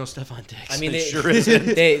Foster, he's no Stephon Diggs. I mean, It they sure isn't.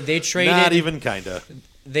 they traded. Not even kind of.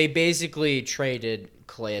 They basically traded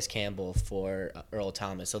Calais Campbell for Earl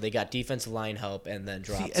Thomas, so they got defensive line help and then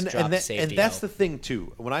dropped safety And that's help. the thing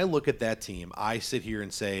too. When I look at that team, I sit here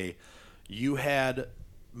and say, you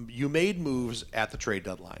made moves at the trade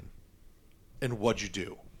deadline, and what'd you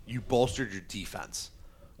do? You bolstered your defense,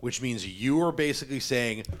 which means you are basically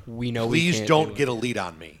saying, We know we please can't don't do it." get a lead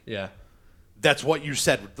on me. yeah. That's what you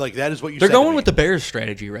said. Like that is what you They're said. to going me. with the Bears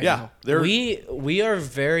strategy right yeah. now. They're We are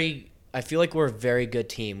very. I feel like we're a very good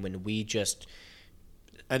team when we just.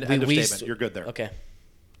 end we, of we statement. You're good there. Okay,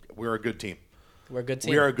 We're a good team. we're a good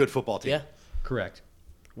team. We are a good football team. Yeah. Correct.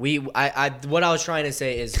 What I was trying to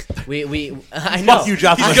say is we I know Fuck you,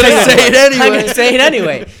 Josh. I'm He's gonna say it anyway. I'm gonna say it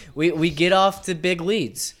anyway. We get off to big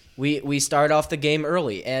leads. We start off the game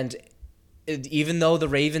early, and even though the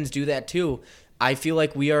Ravens do that too, I feel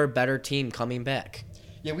like we are a better team coming back.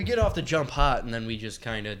 Yeah, we get off the jump hot, and then we just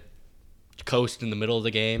kind of coast in the middle of the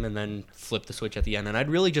game and then flip the switch at the end. And I'd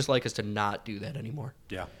really just like us to not do that anymore.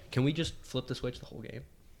 Yeah. Can we just flip the switch the whole game?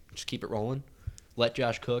 Just keep it rolling? Let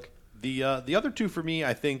Josh cook? The other two for me,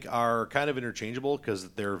 I think, are kind of interchangeable because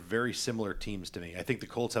they're very similar teams to me. I think the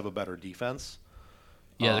Colts have a better defense,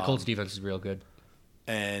 Yeah, the Colts defense is real good.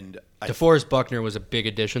 and DeForest Buckner was a big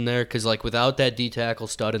addition there because, like, without that D-tackle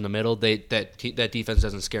stud in the middle, that defense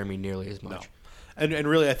doesn't scare me nearly as much. no, and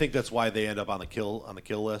really, I think that's why they end up on the kill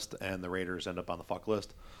list, and the Raiders end up on the fuck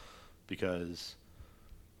list because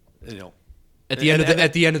At the end of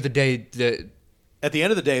the day, at the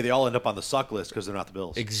end of the day, they all end up on the suck list because they're not the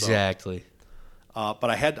Bills. So, exactly. but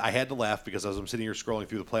I had to laugh because as I'm sitting here scrolling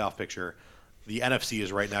through the playoff picture, the NFC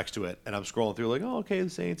is right next to it, and I'm scrolling through like, oh, okay, the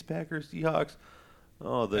Saints, Packers, Seahawks,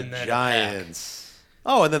 oh, the And then Giants,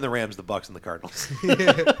 oh, and then the Rams, the Bucks, and the Cardinals.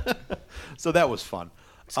 So that was fun.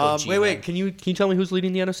 Wait, can you tell me who's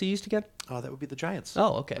leading the NFC East again? Oh, that would be the Giants.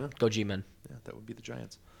 Oh, okay. Go G-Men. Yeah, that would be the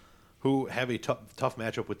Giants, who have a tough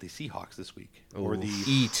matchup with the Seahawks this week, or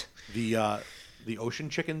the Ocean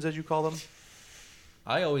Chickens, as you call them.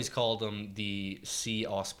 I always called them the Sea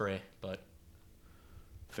Osprey, but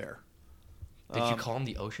Fair. did you call them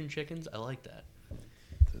the Ocean Chickens? I like that.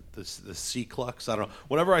 The Sea Clucks. I don't know.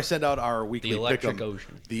 Whenever I send out our weekly The Electric pick'em,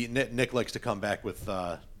 Ocean. Nick likes to come back with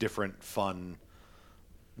different fun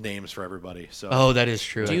names for everybody. So Oh, that is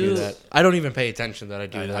true. I do that. I don't even pay attention that I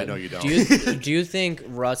do that. I know you don't. Do you think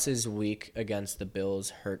Russ's week against the Bills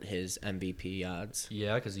hurt his MVP odds?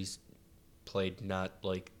 Yeah, because he's played not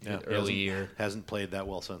like Yeah, the early year. hasn't played that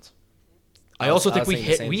well since. I also I think was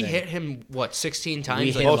thinking the same we thing. hit him 16 times. We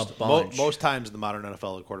Like, hit him Most, a bunch. most times in the modern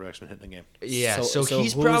NFL, the quarterback's been hitting the game. yeah, So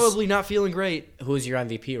he's who's- probably not feeling great. Who's your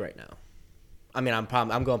MVP right now? I mean,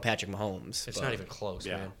 I'm going Patrick Mahomes. It's but- not even close,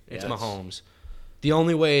 Yeah. man. It's Yeah. Mahomes. The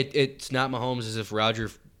only way it's not Mahomes is if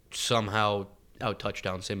Roger somehow out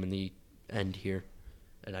touchdowns him in the end here,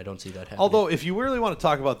 and I don't see that happening. Although, if you really want to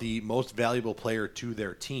talk about the most valuable player to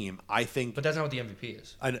their team, I think. but that's not what the MVP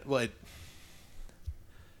is.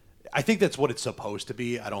 I think that's what it's supposed to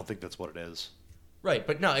be. I don't think that's what it is. Right,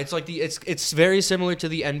 but no, it's like it's very similar to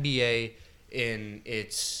the NBA in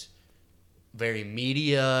its very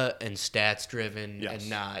media and stats driven Yes. and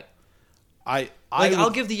not. I'll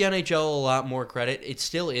give the NHL a lot more credit. It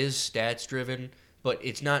still is stats driven, but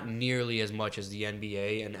it's not nearly as much as the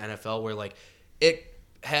NBA and NFL, where like it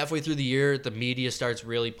halfway through the year the media starts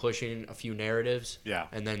really pushing a few narratives. Yeah.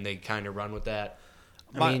 and then they kind of run with that.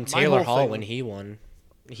 I mean, my Taylor whole Hall, thing- when he won,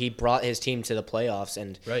 he brought his team to the playoffs,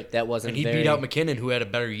 and Right, that wasn't and he very... beat out McKinnon, who had a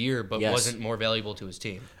better year, but Yes. wasn't more valuable to his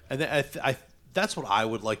team. And that's what I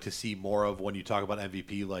would like to see more of when you talk about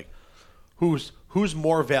MVP. Like, who's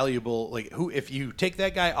more valuable? Like, who if you take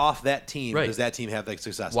that guy off that team, Right. does that team have that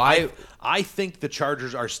success? Why- I think the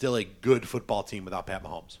Chargers are still a good football team without Pat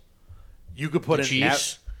Mahomes. You could put The in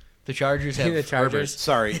Chiefs, the Chargers have The Chargers.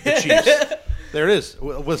 Sorry, the Chiefs. There it is.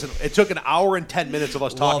 Listen, it took an hour and 10 minutes of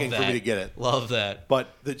us talking for me to get it. Love that. But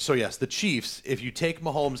so yes, the Chiefs. If you take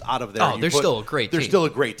Mahomes out of there, Oh, you they're put- still a great They're team. still a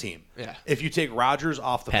great team. Yeah. If you take Rodgers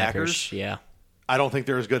off the Packers, Yeah. I don't think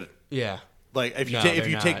they're as good. Yeah, Like if you No, take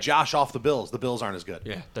they're take not. Josh off the Bills aren't as good.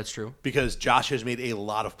 yeah, that's true. Because Josh has made a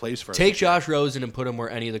lot of plays for us. Take this year. Josh Rosen and put him where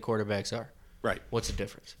any of the quarterbacks are. Right. What's the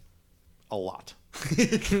difference? A lot.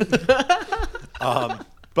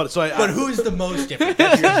 But so who's the most different?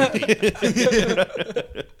 That's your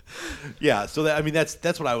MVP. yeah, so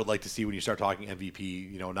that's what I would like to see when you start talking MVP.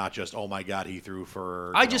 You know, not just oh my god he threw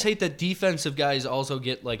for. I just hate that defensive guys also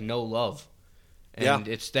get like no love, and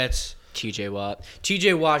Yeah. that's T.J. Watt.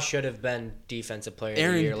 T.J. Watt should have been defensive player of the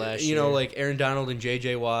Aaron. year last You year. know, like Aaron Donald and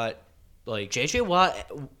J.J. Watt. Like J.J. Watt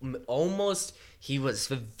almost... He was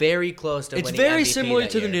very close to it's winning very MVP similar that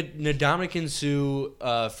to year. the Ndamukong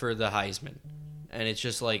Suh for the Heisman, and it's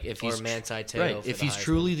just like if Or he's Manti Te'o right, for if the he's Heisman.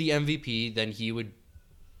 truly the MVP, then he would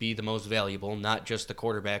be the most valuable, not just the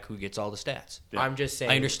quarterback who gets all the stats. I'm just saying...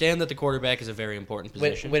 I understand that the quarterback is a very important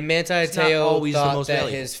position. When Manti It's not Te'o always the thought most that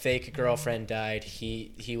valuable. his fake girlfriend died,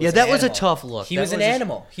 he was Yeah, an that was a animal. tough look. He That was an was just-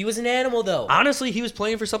 animal. He was an animal, though. Honestly, he was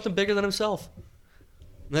playing for something bigger than himself.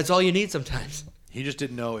 And that's all you need sometimes. He just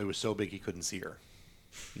didn't know it was so big he couldn't see her.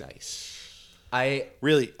 Nice.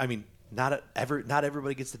 Really, I mean, not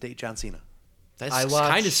everybody gets to date John Cena, That's I watched-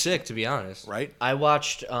 kind of sick, to be honest. right? I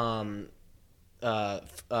watched one of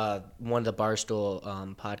the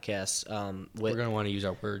Barstool podcasts We're with... going to want to use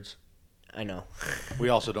our words. I know. We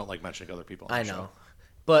also don't like mentioning other people. On I the know. show.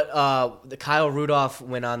 But the Kyle Rudolph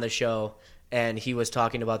went on the show, and he was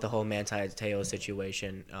talking about the whole Manti Te'o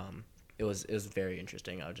situation. It was very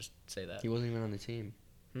interesting. I'll just say that. He wasn't even on the team.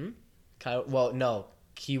 Kyle, well, no,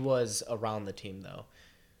 he was around the team though.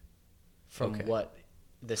 From Okay. what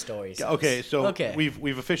the story says. Okay, so Okay.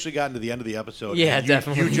 we've officially gotten to the end of the episode. Yeah, and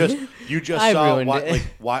definitely. You just I saw ruined why, it.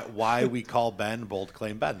 why we call Ben Bold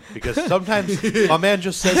Claim Ben, because sometimes my man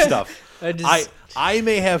just says stuff. I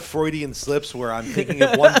may have Freudian slips where I'm thinking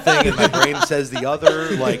of one thing and my brain says the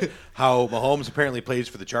other, like how Mahomes apparently plays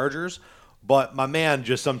for the Chargers. But my man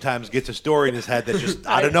just sometimes gets a story in his head that's just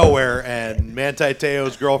out of nowhere. And Manti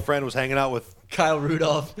Te'o's girlfriend was hanging out with Kyle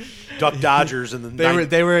Rudolph. Duck Dodgers in the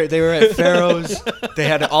They were at Pharaoh's. They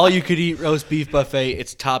had an all-you-could-eat roast beef buffet.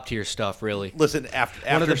 It's top-tier stuff, really. Listen, after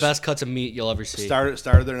One of the best cuts of meat you'll ever see.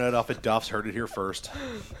 started their night off at Duff's. Heard it here first.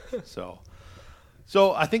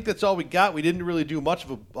 So I think that's all we got. We didn't really do much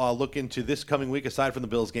of a look into this coming week aside from the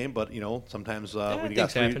Bills game, but sometimes when you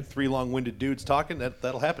got things happen. three long-winded dudes talking,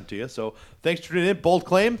 that'll happen to you. So thanks for tuning in, Bold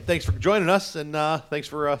Claim. Thanks for joining us, and thanks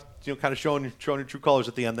for kind of showing your true colors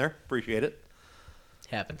at the end there. Appreciate it.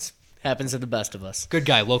 Happens to the best of us. Good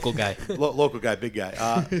guy, local guy. Local guy, big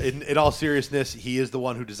guy. In all seriousness, he is the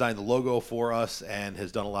one who designed the logo for us and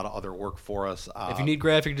has done a lot of other work for us. If you need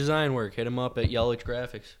graphic design work, hit him up at Yelich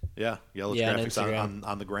Graphics. Yellow on Graphics Instagram.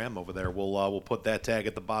 on the gram over there. We'll put that tag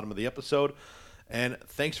at the bottom of the episode. And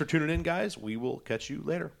thanks for tuning in, guys. We will catch you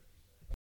later.